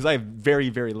just get, because I have very,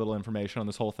 very little information on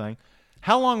this whole thing.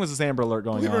 How long was this Amber Alert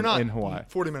going Believe it or on not, in Hawaii?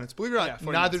 40 minutes. Believe it or not, Yeah,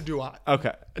 40 neither minutes. do I.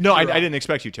 Okay. No, I didn't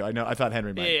expect you to. I thought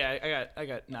Henry might. Yeah, I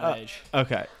got not age.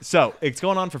 Okay. So it's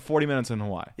going on for 40 minutes in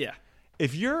Hawaii. Yeah.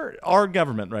 If you're our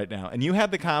government right now and you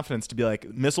had the confidence to be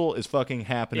like, missile is fucking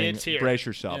happening, It's here. brace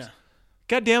yourselves. Yeah.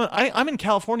 God damn it. I'm in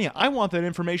California. I want that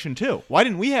information too. Why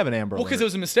didn't we have an Amber Well, Alert? because it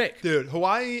was a mistake. Dude,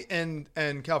 Hawaii and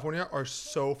California are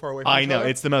so far away from I each know. other.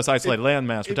 It's the most isolated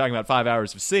landmass. We're talking about 5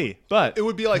 hours of sea. But It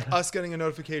would be like us getting a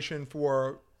notification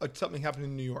for something happened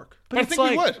in New York. But I it's think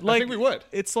we would. I think we would.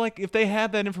 It's like if they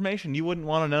had that information, you wouldn't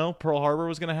want to know Pearl Harbor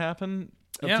was going to happen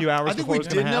a few hours I think before we it was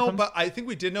going did to happen. know, but I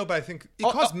think it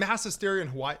caused mass hysteria in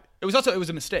Hawaii. It was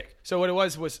a mistake. So what it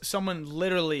was someone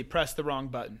literally pressed the wrong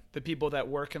button. The people that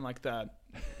work in like the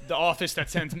office that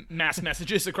sends mass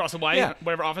messages across Hawaii,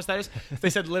 whatever office that is, they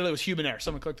said literally it was human error.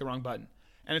 Someone clicked the wrong button.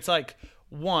 And it's like,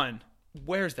 one,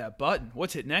 where's that button?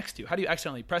 What's it next to? How do you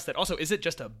accidentally press that? Also, is it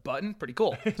just a button? Pretty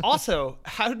cool. Also,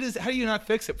 how do you not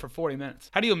fix it for 40 minutes?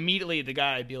 How do you immediately, the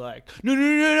guy, be like,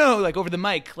 no, like over the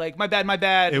mic, like, my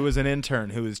bad. It was an intern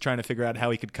who was trying to figure out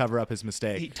how he could cover up his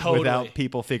mistake Totally. without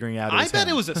people figuring out. I bet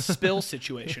it was a spill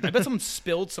situation. I bet someone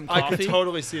spilled some coffee. I could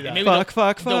totally see that. And maybe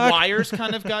Fuck. The wires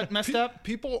kind of got messed up.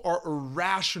 People are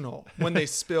irrational when they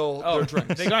spill their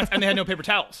drinks. And they had no paper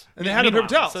towels. And they had no paper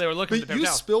towels. So they were looking but at the paper you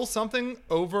towels. spill something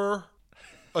over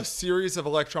a series of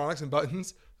electronics and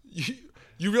buttons,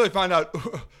 you really find out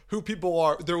who people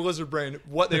are, their lizard brain,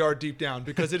 what they are deep down,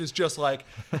 because it is just like,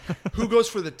 who goes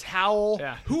for the towel?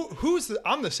 Yeah.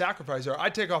 I'm the sacrificer. I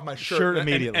take off my shirt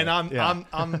immediately. and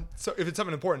I'm so if it's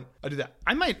something important, I do that.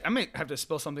 I might have to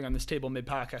spill something on this table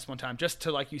mid-podcast one time, just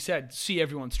to, like you said, see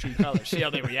everyone's true colors, see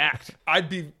how they react. I'd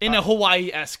be in a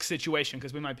Hawaii-esque situation,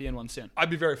 because we might be in one soon.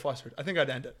 I'd be very flustered. I think I'd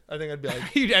end it. I think I'd be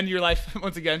like, You'd end your life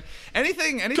once again.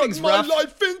 Anything's cut my rough.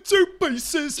 life into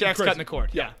pieces. Jack's Crazy. cutting the cord.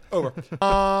 Yeah. Over.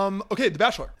 Okay, The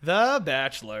Bachelor. The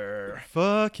Bachelor.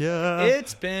 Fuck yeah.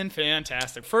 It's been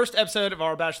fantastic. First episode of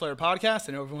our Bachelor podcast,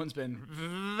 and everyone's been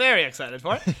very excited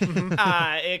for it.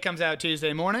 It comes out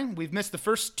Tuesday morning. We've missed the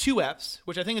first 2 eps,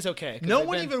 which I think is okay. No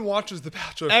one even watches The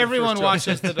Bachelor. For Everyone the first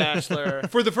 2 watches The Bachelor.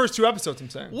 for the first 2 episodes, I'm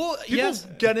saying. Well, People yes.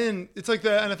 get in. It's like the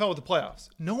NFL with the playoffs.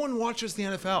 No one watches the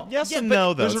NFL. Yes and but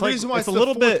no, though. There's It's a like- reason why it's it's a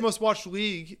little the bit. 4th most watched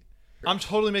league. I'm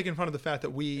totally making fun of the fact that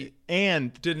we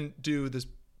didn't do this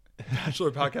Bachelor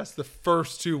podcast the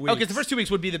first 2 weeks. Okay, the first 2 weeks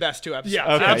would be the best 2 episodes.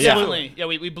 Yeah, okay, absolutely. Yeah,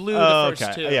 we blew the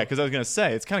first 2. Yeah, because I was going to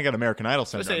say, it's kind of got American Idol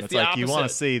syndrome. it's It's the like you want to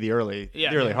opposite. see the early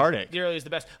heartache. The early is the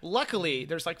best. Luckily,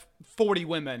 there's like 40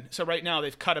 women. So right now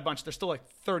they've cut a bunch. There's still like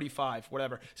 35,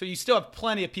 whatever. So you still have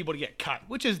plenty of people to get cut,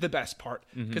 which is the best part,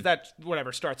 because that,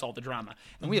 whatever, starts all the drama.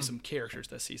 And we have some characters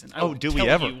this season. I will do we tell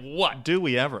ever? you what. Do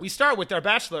we ever? We start with our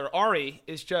Bachelor. Ari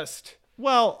is just...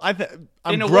 Well,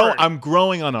 In a word. I'm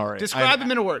growing on Ari. Describe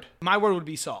him in a word. My word would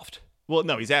be soft. Well,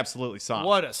 no, he's absolutely soft.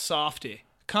 What a softie.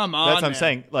 Come on, That's what I'm man.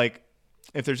 saying. Like,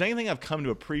 if there's anything I've come to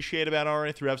appreciate about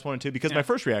Ari through episodes 1 and 2, because my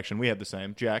first reaction, we had the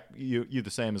same, Jack, you the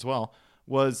same as well,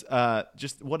 was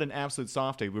just what an absolute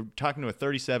softie. We're talking to a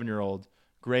 37-year-old,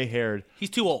 gray-haired, He's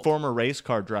too old. former race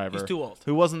car driver. He's too old.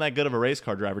 Who wasn't that good of a race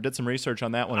car driver. Did some research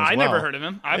on that one as I well. never heard of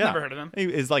him. I've never heard of him.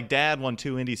 His like dad won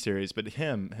 2 Indy series, but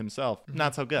himself,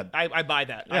 not so good. I buy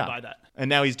that. Yeah. I buy that. And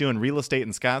now he's doing real estate in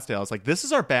Scottsdale. I was like, this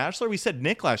is our Bachelor? We said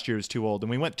Nick last year was too old, and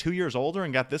we went 2 years older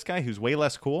and got this guy who's way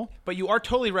less cool. But you are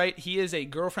totally right. He is a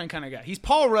girlfriend kind of guy. He's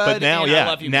Paul Rudd. But now, and I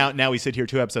love you. now we sit here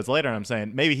 2 episodes later, and I'm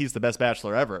saying maybe he's the best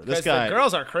Bachelor ever. This Because guy, the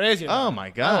girls are crazy. Oh, now. my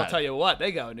God. I'll tell you what,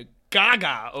 they go into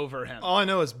gaga over him. All I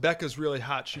know is Becca's really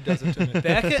hot. She does it to me.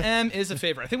 Becca M is a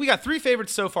favorite. I think we got 3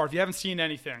 favorites so far. If you haven't seen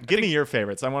anything, give me your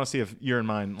favorites. I want to see if you're in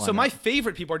mine. So my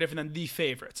favorite people are different than the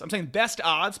favorites. I'm saying best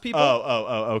odds people.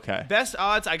 Oh, okay. Best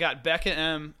odds. I got Becca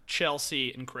M,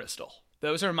 Chelsea, and Crystal.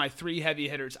 Those are my 3 heavy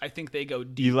hitters. I think they go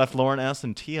deep. You left Lauren S.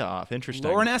 and Tia off. Interesting.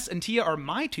 Lauren S. and Tia are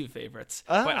my 2 favorites,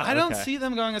 Oh, but I don't okay. see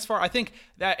them going as far. I think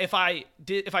that if I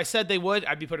said they would,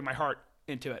 I'd be putting my heart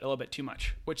into it a little bit too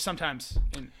much, which sometimes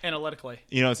analytically.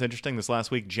 You know, it's interesting. This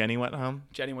last week, Jenny went home.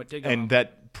 Jenny did go and home.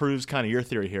 that proves kind of your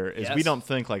theory here is we Yes. don't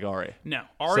think like Ari. No, So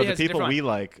Ari the has people different, we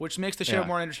like, which makes the show yeah.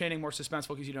 more entertaining, more suspenseful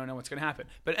because you don't know what's going to happen.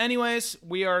 But anyways,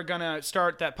 we are gonna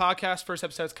start that podcast. First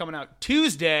episode's coming out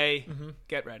Tuesday.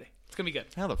 Get ready. It's gonna be good.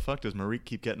 How the fuck does Marique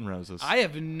keep getting roses? I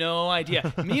have no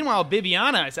idea. Meanwhile,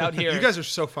 Bibiana is out here. You guys are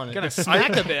so funny. Gonna smack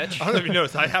a bitch. I don't know if you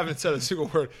noticed. I haven't said a single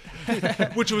word,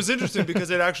 which was interesting because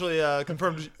it actually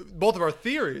confirmed both of our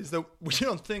theories that we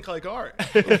don't think like Ari.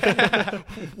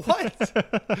 What?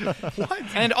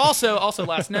 And also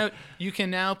last note, you can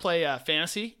now play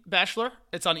Fantasy Bachelor.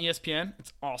 It's on ESPN.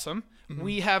 It's awesome.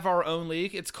 We have our own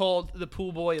league. It's called the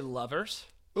Pool Boy Lovers.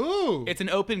 Ooh. It's an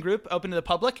open group, open to the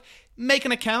public. Make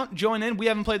an account, join in. We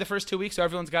haven't played the first 2 weeks, so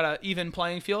everyone's got an even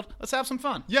playing field. Let's have some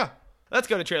fun. Yeah. Let's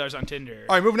go to trailers on Tinder.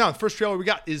 All right, moving on. First trailer we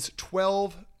got is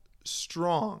 12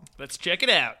 Strong. Let's check it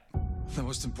out. The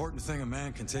most important thing a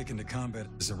man can take into combat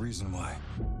is a reason why.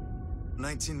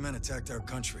 19 men attacked our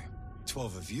country.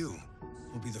 12 of you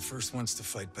will be the first ones to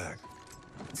fight back.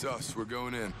 It's us. We're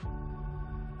going in.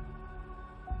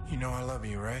 You know I love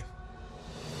you, right?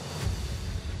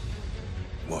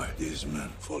 Why these men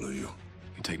follow you?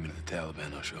 You take me to the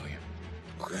Taliban, I'll show you.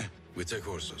 Okay, we take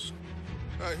horses.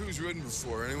 All right, who's ridden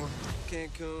before? Anyone?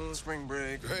 Cancun, spring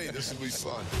break. Hey, this will be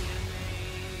fun.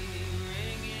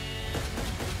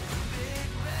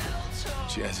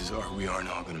 Chances are we aren't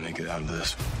all gonna make it out of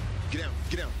this. Get down,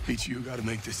 get down. Each of you gotta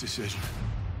make this decision.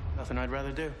 Nothing I'd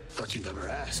rather do. Thought you'd never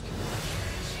ask.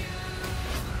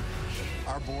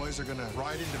 Our boys are gonna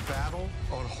ride into battle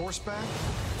on horseback?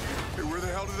 Hey, where the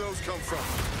hell did those come from?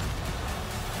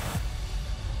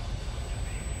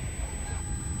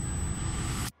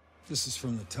 This is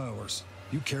from the towers.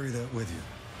 You carry that with you.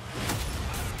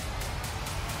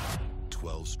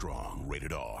 12 Strong,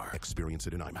 rated R. Experience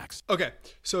it in IMAX. Okay,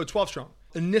 so 12 Strong.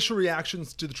 Initial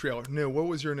reactions to the trailer. No, what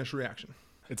was your initial reaction?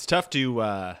 It's tough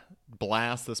to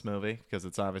blast this movie because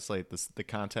it's obviously the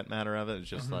content matter of it is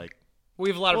just like we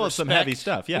have a lot of respect. some heavy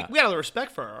stuff. Yeah, we got a lot of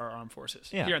respect for our armed forces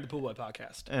here on the Pool Boy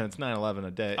podcast. And it's 9/11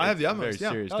 a day. I have the It's a utmost.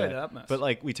 very serious day. The utmost. But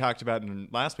like we talked about in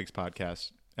last week's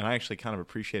podcast, and I actually kind of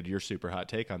appreciated your super hot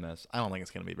take on this. I don't think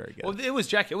it's going to be very good. Well, it was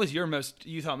Jack. It was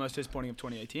you thought most disappointing of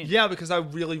 2018. Yeah, because I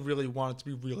really, really want it to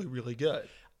be really, really good.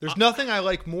 There's nothing I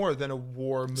like more than a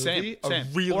war movie, Same. a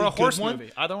really or a good horse one.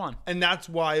 movie, either one. And that's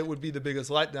why it would be the biggest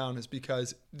letdown, is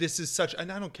because this is such.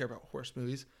 And I don't care about horse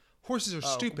movies. Horses are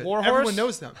stupid. War Everyone Horse?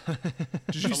 knows them.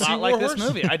 Did you a see lot War like Horse? this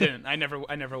movie. I didn't. I never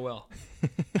will.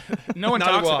 No one Not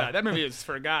talks well. about it. That movie is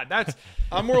forgot. That's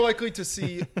I'm more likely to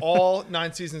see all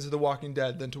 9 seasons of The Walking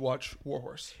Dead than to watch War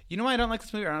Horse. You know why I don't like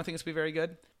this movie? Or I don't think it's gonna be very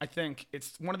good. I think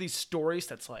it's one of these stories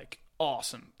that's like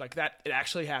awesome, like that it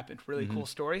actually happened. Really cool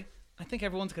story. I think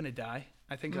everyone's gonna die.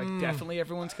 I think like definitely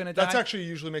everyone's gonna die. That's actually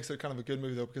usually makes it kind of a good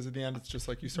movie though, because at the end it's just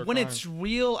like you start when crying. it's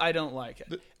real, I don't like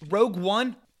it. Rogue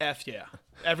One, F yeah.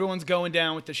 Everyone's going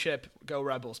down with the ship. Go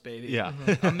Rebels, baby. Yeah.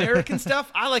 American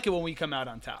stuff, I like it when we come out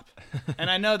on top.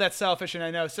 And I know that's selfish, and I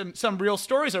know some real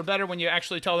stories are better when you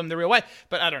actually tell them the real way.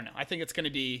 But I don't know. I think it's going to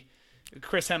be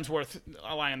Chris Hemsworth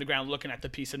lying on the ground looking at the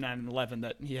piece of 9/11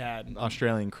 that he had.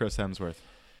 Australian Chris Hemsworth.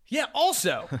 Yeah,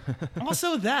 also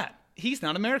that. He's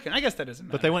not American. I guess that doesn't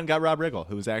matter. But they went and got Rob Riggle,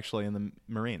 who was actually in the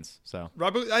Marines. So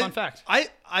Fun fact.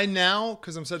 I now,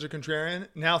 because I'm such a contrarian,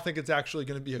 now think it's actually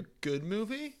going to be a good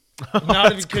movie.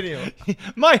 Not even kidding you.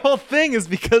 My whole thing is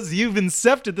because you've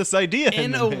incepted this idea.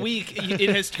 In a week, it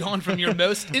has gone from your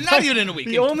most... Not even in a week.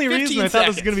 The in only 15 reason I thought it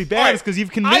was going to be bad Right. is because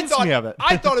you've convinced me of it.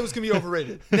 I thought it was going to be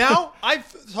overrated. Now, I've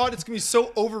thought it's going to be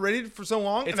so overrated for so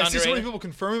long, It's and I see so many underrated? people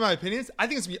confirming my opinions. I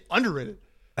think it's going to be underrated.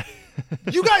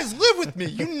 You guys live with me.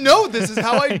 You know this is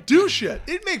how I do shit.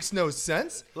 It makes no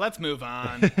sense. Let's move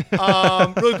on.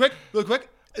 Really quick.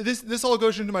 This all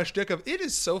goes into my shtick of it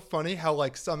is so funny how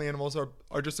like some animals are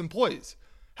just employees.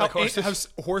 How Like horses?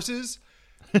 horses,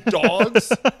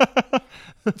 dogs,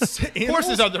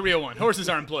 Horses are the real one. Horses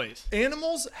are employees.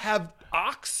 Animals have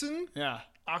oxen. Yeah.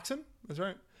 Oxen. That's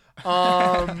right.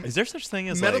 Is there such thing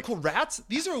as Medical rats.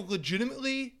 These are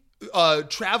legitimately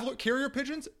traveler carrier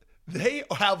pigeons. They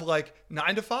have like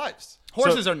 9 to 5s.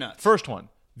 Horses are nuts. First one,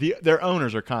 their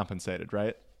owners are compensated,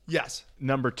 right? Yes.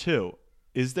 Number 2,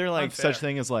 is there like Unfair. such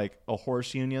thing as like a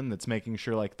horse union that's making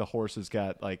sure like the horse has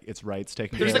got like its rights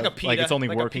taken There's care like of? a PETA, Like it's only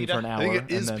like a working PETA. for an hour. I think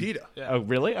it is and then- PETA. Yeah. Oh,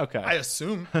 really? Okay. I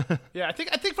assume. Yeah, I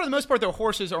think for the most part, the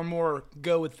horses are more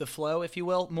go with the flow, if you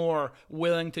will, more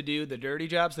willing to do the dirty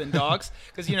jobs than dogs.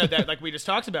 Because you know that, like we just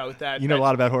talked about with that. You know a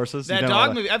lot about horses. That You know a lot dog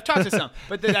of- movie. I've talked to some,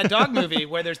 but that dog movie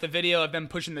where there's the video of them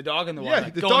pushing the dog in the water. Yeah,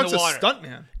 like, the go in dog's the a water.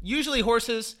 stuntman. Usually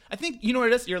horses. I think you know what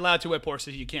it is. You're allowed to whip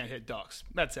horses. You can't hit dogs.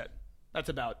 That's it.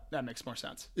 That makes more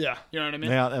sense. Yeah. You know what I mean?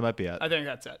 Yeah, that might be it. I think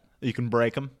that's it. You can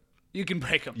break them. You can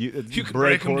break them. You can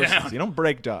break them horses. down. You don't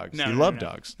break dogs. No, you no, love no.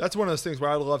 dogs. That's one of those things where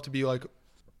I'd love to be like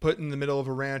put in the middle of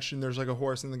a ranch and there's like a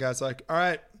horse and the guy's like, all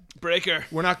right, Break her.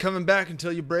 we're not coming back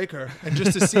until you break her. And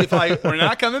just to see if We're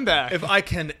not coming back. if I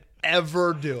can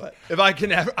ever do it. If I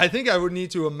can ever, I think I would need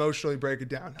to emotionally break it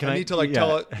down. I need to like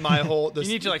tell it my whole. You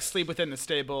need to like sleep within the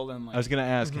stable and like. I was going to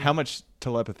ask, how much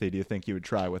telepathy do you think you would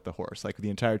try with the horse? Like the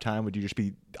entire time, would you just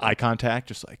be eye contact,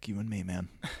 just like you and me, man?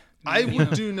 I would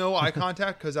do no eye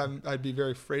contact because I'd be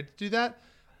very afraid to do that.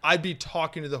 I'd be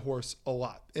talking to the horse a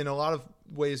lot in a lot of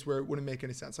ways where it wouldn't make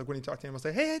any sense. Like when you talk to animals,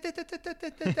 say, hey, da, da, da, da,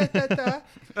 da, da, da, da.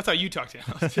 That's how you talk to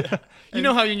animals. Yeah. You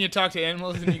know how when you talk to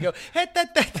animals and you go, hey, da,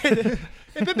 da, da, da,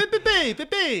 hey, ba, ba, ba, ba, ba,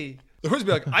 ba. The horse would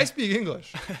be like, I speak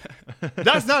English.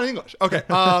 That's not English. Okay,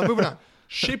 moving on.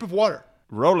 Shape of Water.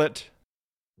 Roll it.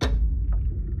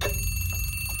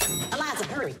 Eliza,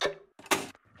 hurry.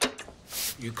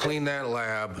 You clean that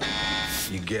lab,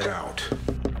 you get out.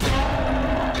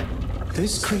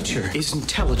 This creature is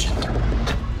intelligent.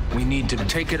 We need to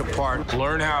take it apart,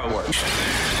 learn how it works.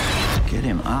 Get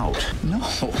him out. No.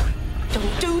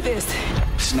 Don't do this.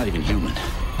 It's not even human.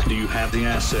 Do you have the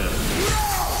asset?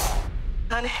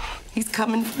 Honey, he's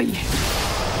coming for you.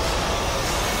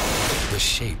 The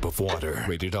Shape of Water.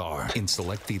 Rated R. In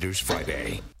select theaters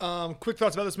Friday. Quick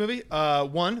thoughts about this movie.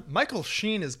 One, Michael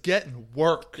Sheen is getting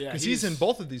work Yeah, because he's in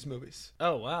both of these movies.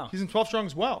 Oh, wow. He's in 12 Strong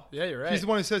as well. Yeah, you're right. He's the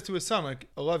one who says to his son, like,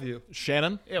 I love you.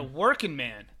 Shannon? Yeah, working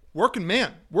man. Working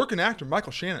man. Working actor,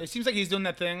 Michael Shannon. It seems like he's doing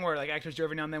that thing where like actors do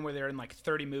every now and then where they're in like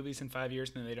 30 movies in 5 years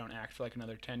and then they don't act for like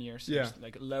another 10 years. So Yeah. just,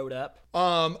 like load up.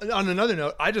 On another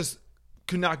note, I just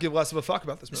could not give less of a fuck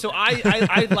about this movie. So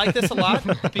I like this a lot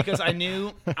because I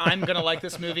knew I'm gonna like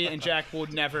this movie and Jack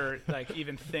would never like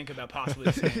even think about possibly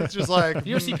seeing it. It's just like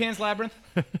You ever see Pan's Labyrinth?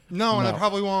 No, and I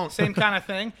probably won't. Same kind of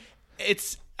thing.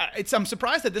 I'm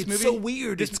surprised that this movie. so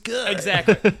weird. It's good.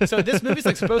 Exactly. So this movie's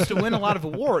like supposed to win a lot of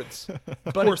awards,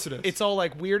 but Of course it is. It's all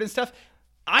like weird and stuff.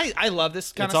 I love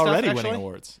this kind It's of stuff. already actually. winning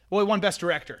awards. Well, it won Best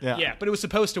Director. Yeah. But it was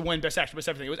supposed to win Best Actor, Best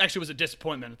Everything. It was a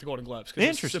disappointment at the Golden Globes because it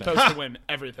was Interesting. supposed to win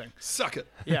everything. Suck it.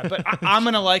 Yeah, but I'm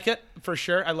gonna like it for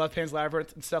sure. I love Pan's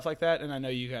Labyrinth and stuff like that, and I know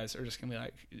you guys are just gonna be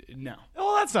like, no.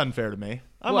 Well, that's unfair to me.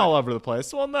 I'm What? all over the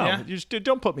place. Well, no, Yeah? you just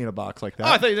don't put me in a box like that. Oh,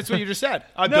 I thought that's what you just said.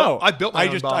 I built my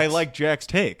own box. I like Jack's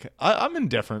take. I'm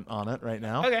indifferent on it right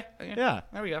now. Okay. Yeah.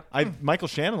 There we go. Michael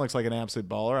Shannon looks like an absolute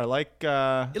baller. I like.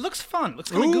 It looks fun. It looks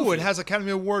kind of Ooh, goofy. it has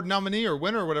Academy Award nominee or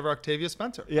winner or whatever, Octavia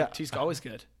Spencer. Yeah. She's always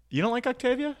good. You don't like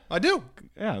Octavia? I do.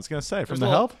 Yeah, I was gonna say from There's The a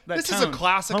little- Help. that This is a tone.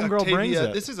 classic Homegirl brings Octavia.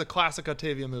 it. This is a classic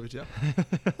Octavia movie, Jim.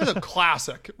 This is a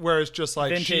classic where it's just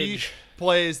like Vintage. she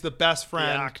plays the best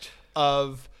friend act.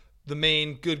 of the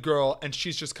main good girl, and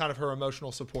she's just kind of her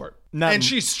emotional support. Not- and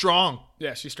she's strong.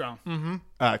 Yeah, she's strong.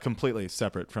 Completely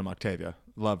separate from Octavia.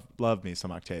 Love me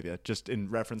some Octavia. Just in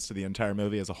reference to the entire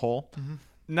movie as a whole.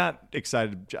 Not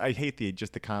excited. I hate the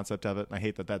concept of it. I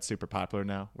hate that that's super popular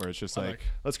now, where it's just like,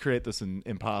 let's create this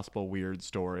impossible, weird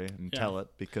story and tell it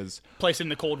because Place in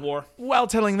the Cold War. while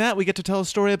telling that, we get to tell a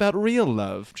story about real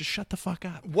love. Just shut the fuck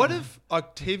up. What if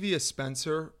Octavia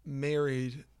Spencer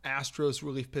married Astros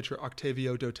relief pitcher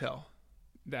Octavio Dotel?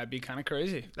 That'd be kind of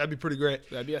crazy. That'd be pretty great.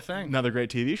 That'd be a thing. Another great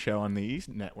TV show on the East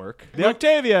Network. The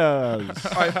Octavias.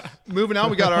 All right, moving on.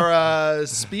 We got our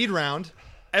speed round.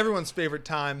 Everyone's favorite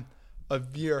time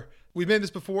of year. We've made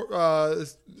this before.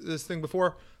 This thing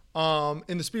before.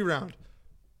 In the speed round,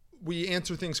 we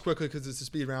answer things quickly because it's a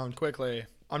speed round. Quickly.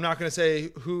 I'm not going to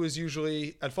say who is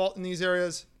usually at fault in these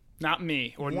areas. Not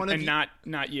me,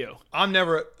 not you. I'm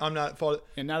not at fault.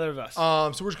 And neither of us.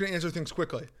 So we're just going to answer things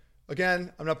quickly.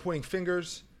 Again, I'm not pointing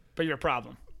fingers. But you're a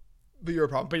problem. But you're a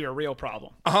problem. But you're a real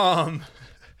problem. All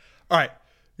right.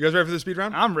 You guys ready for the speed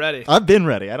round? I'm ready. I've been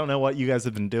ready. I don't know what you guys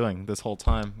have been doing this whole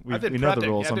time. We know the prepping.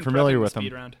 rules. I've I'm been familiar prepping with the them.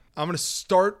 speed round. I'm going to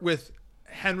start with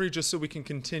Henry just so we can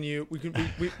continue. We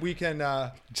can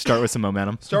Start with some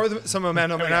momentum. start with some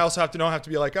momentum, and I also don't have to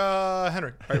be like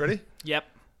Henry. All right, ready? Yep.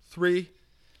 3,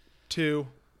 2,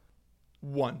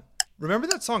 1. Remember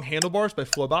that song "Handlebars" by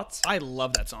Flobots? I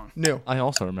love that song. New. I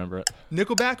also remember it.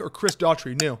 Nickelback or Chris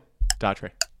Daughtry? New.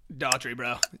 Daughtry. Daughtry,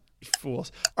 bro. You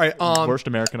fools. All right. Worst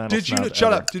American Idol. Did you know, snout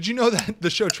shut ever. up? Did you know that the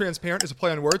show Transparent is a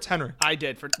play on words, Henry? I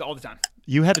did for all the time.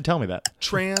 You had to tell me that.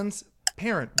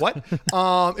 Transparent. What? If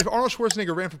Arnold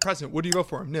Schwarzenegger ran for president, would you vote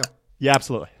for him? No. Yeah,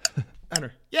 absolutely.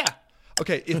 Henry. Yeah.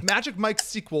 Okay. If Magic Mike's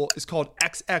sequel is called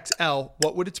XXL,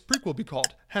 what would its prequel be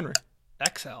called? Henry.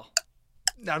 XL.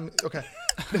 Okay.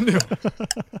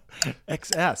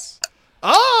 XS.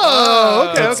 Oh,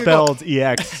 okay. It's okay, spelled cool.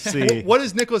 EXC. What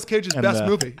is Nicolas Cage's and best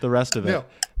movie? The rest of it.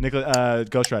 No.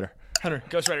 Ghost Rider. Henry.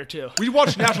 Ghost Rider 2. We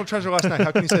watched National Treasure last night.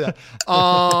 How can you say that? Did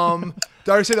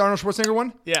I already say the Arnold Schwarzenegger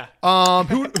one? Yeah.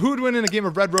 Who would win in a game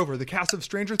of Red Rover? The cast of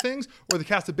Stranger Things or the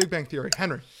cast of Big Bang Theory?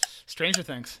 Henry. Stranger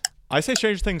Things. I say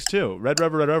Stranger Things too. Red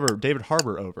Rover, David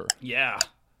Harbour over. Yeah.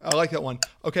 I like that one.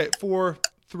 Okay, 4,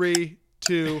 3,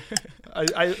 2.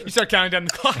 You start counting down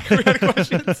the clock. We had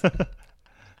questions.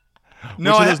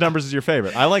 No, Which of those numbers is your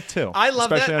favorite? I like two. I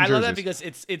love that. especially on I love that jerseys.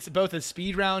 because it's both a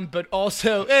speed round, but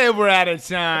also, hey, we're out of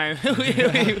time. We're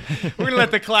gonna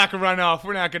let the clock run off.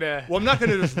 We're not gonna. Well, I'm not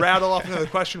gonna just rattle off another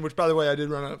question. Which, by the way, I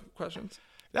did run out of questions.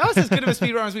 That was as good of a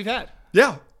speed round as we've had.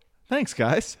 Yeah. Thanks,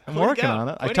 guys. I'm Way to working go. on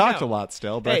it. I Way to talked go. a lot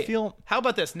still, but Hey, I feel. How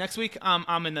about this? Next week,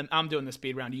 I'm doing the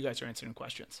speed round. You guys are answering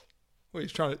questions. Wait,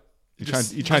 he's trying to. You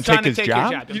just- trying to take his your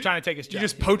job? job. I'm trying to take his You job.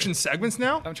 just poaching segments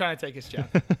now? I'm trying to take his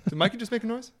job. Did Mikey just make a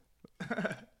noise? Did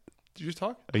you just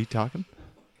talk? Are you talking?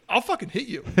 I'll fucking hit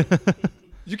you.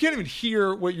 You can't even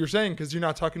hear what you're saying because you're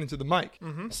not talking into the mic.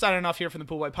 Signing off here from the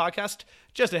Pool White Podcast.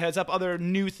 Just a heads up, other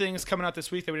new things coming out this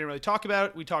week that we didn't really talk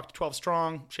about. We talked 12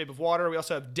 Strong, Shape of Water. We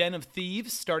also have Den of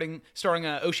Thieves, starring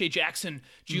O'Shea Jackson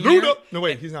Jr. Luda. No,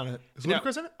 wait, he's not in it. Is No,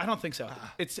 Ludacris in it? I don't think so.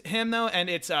 It's him, though, and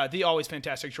it's the always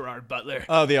fantastic Gerard Butler.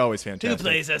 Oh, the always fantastic. Who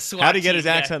plays a SWAT How'd he get his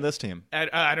team guy. accent this team?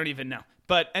 I don't even know.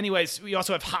 But anyways, we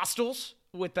also have Hostels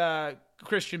with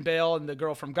Christian Bale and the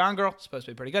girl from Gone Girl, supposed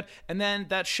to be pretty good. And then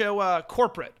that show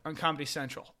Corporate on Comedy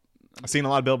Central. I've seen a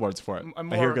lot of billboards for it. I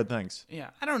hear good things. Yeah,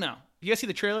 I don't know. You guys see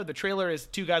the trailer? The trailer is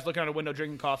two guys looking out a window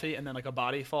drinking coffee, and then like a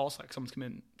body falls, like someone's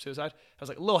committing suicide. I was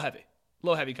like, a little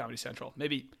heavy Comedy Central.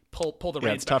 Maybe pull the reins.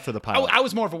 Yeah, it's tough for the pilot. I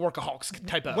was more of a Workaholics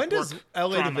type of. When does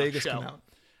LA to Vegas show. come out?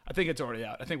 I think it's already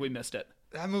out. I think we missed it.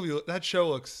 That show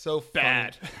looks so funny.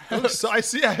 Bad. It looks so, I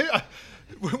see.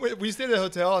 We stayed at a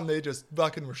hotel and they just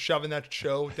fucking were shoving that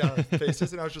show down our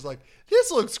faces, and I was just like, "This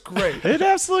looks great." It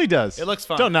absolutely does. It looks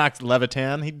fun. Don't knock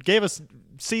Levitan. He gave us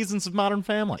seasons of Modern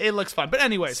Family. It looks fun. But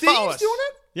anyways, Steve's follow us. doing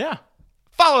it? Yeah.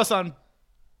 Follow us on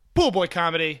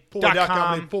Poolboycomedy.com.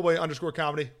 Poolboy.comedy,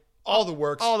 Poolboy_comedy. All the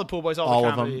works. All the Pool Boys, all the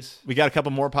of them. comedies. We got a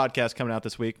couple more podcasts coming out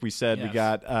this week. We said we Yes.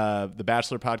 got the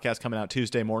Bachelor podcast coming out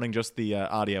Tuesday morning, just the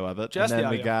audio of it. Just and the then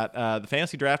we audio. got the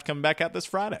Fantasy Draft coming back out this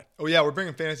Friday. Oh yeah, we're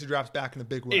bringing fantasy drafts back in a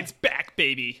big way. It's back,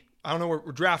 baby. I don't know.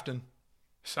 We're drafting.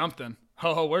 Something.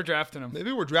 Oh, we're drafting them.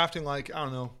 Maybe we're drafting like, I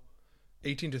don't know,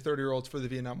 18 to 30-year-olds for the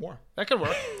Vietnam War. That could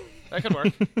work. That could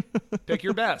work. Pick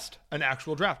your best. An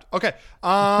actual draft. Okay.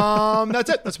 That's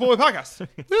it. That's Poolboy Podcast.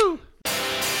 Woo.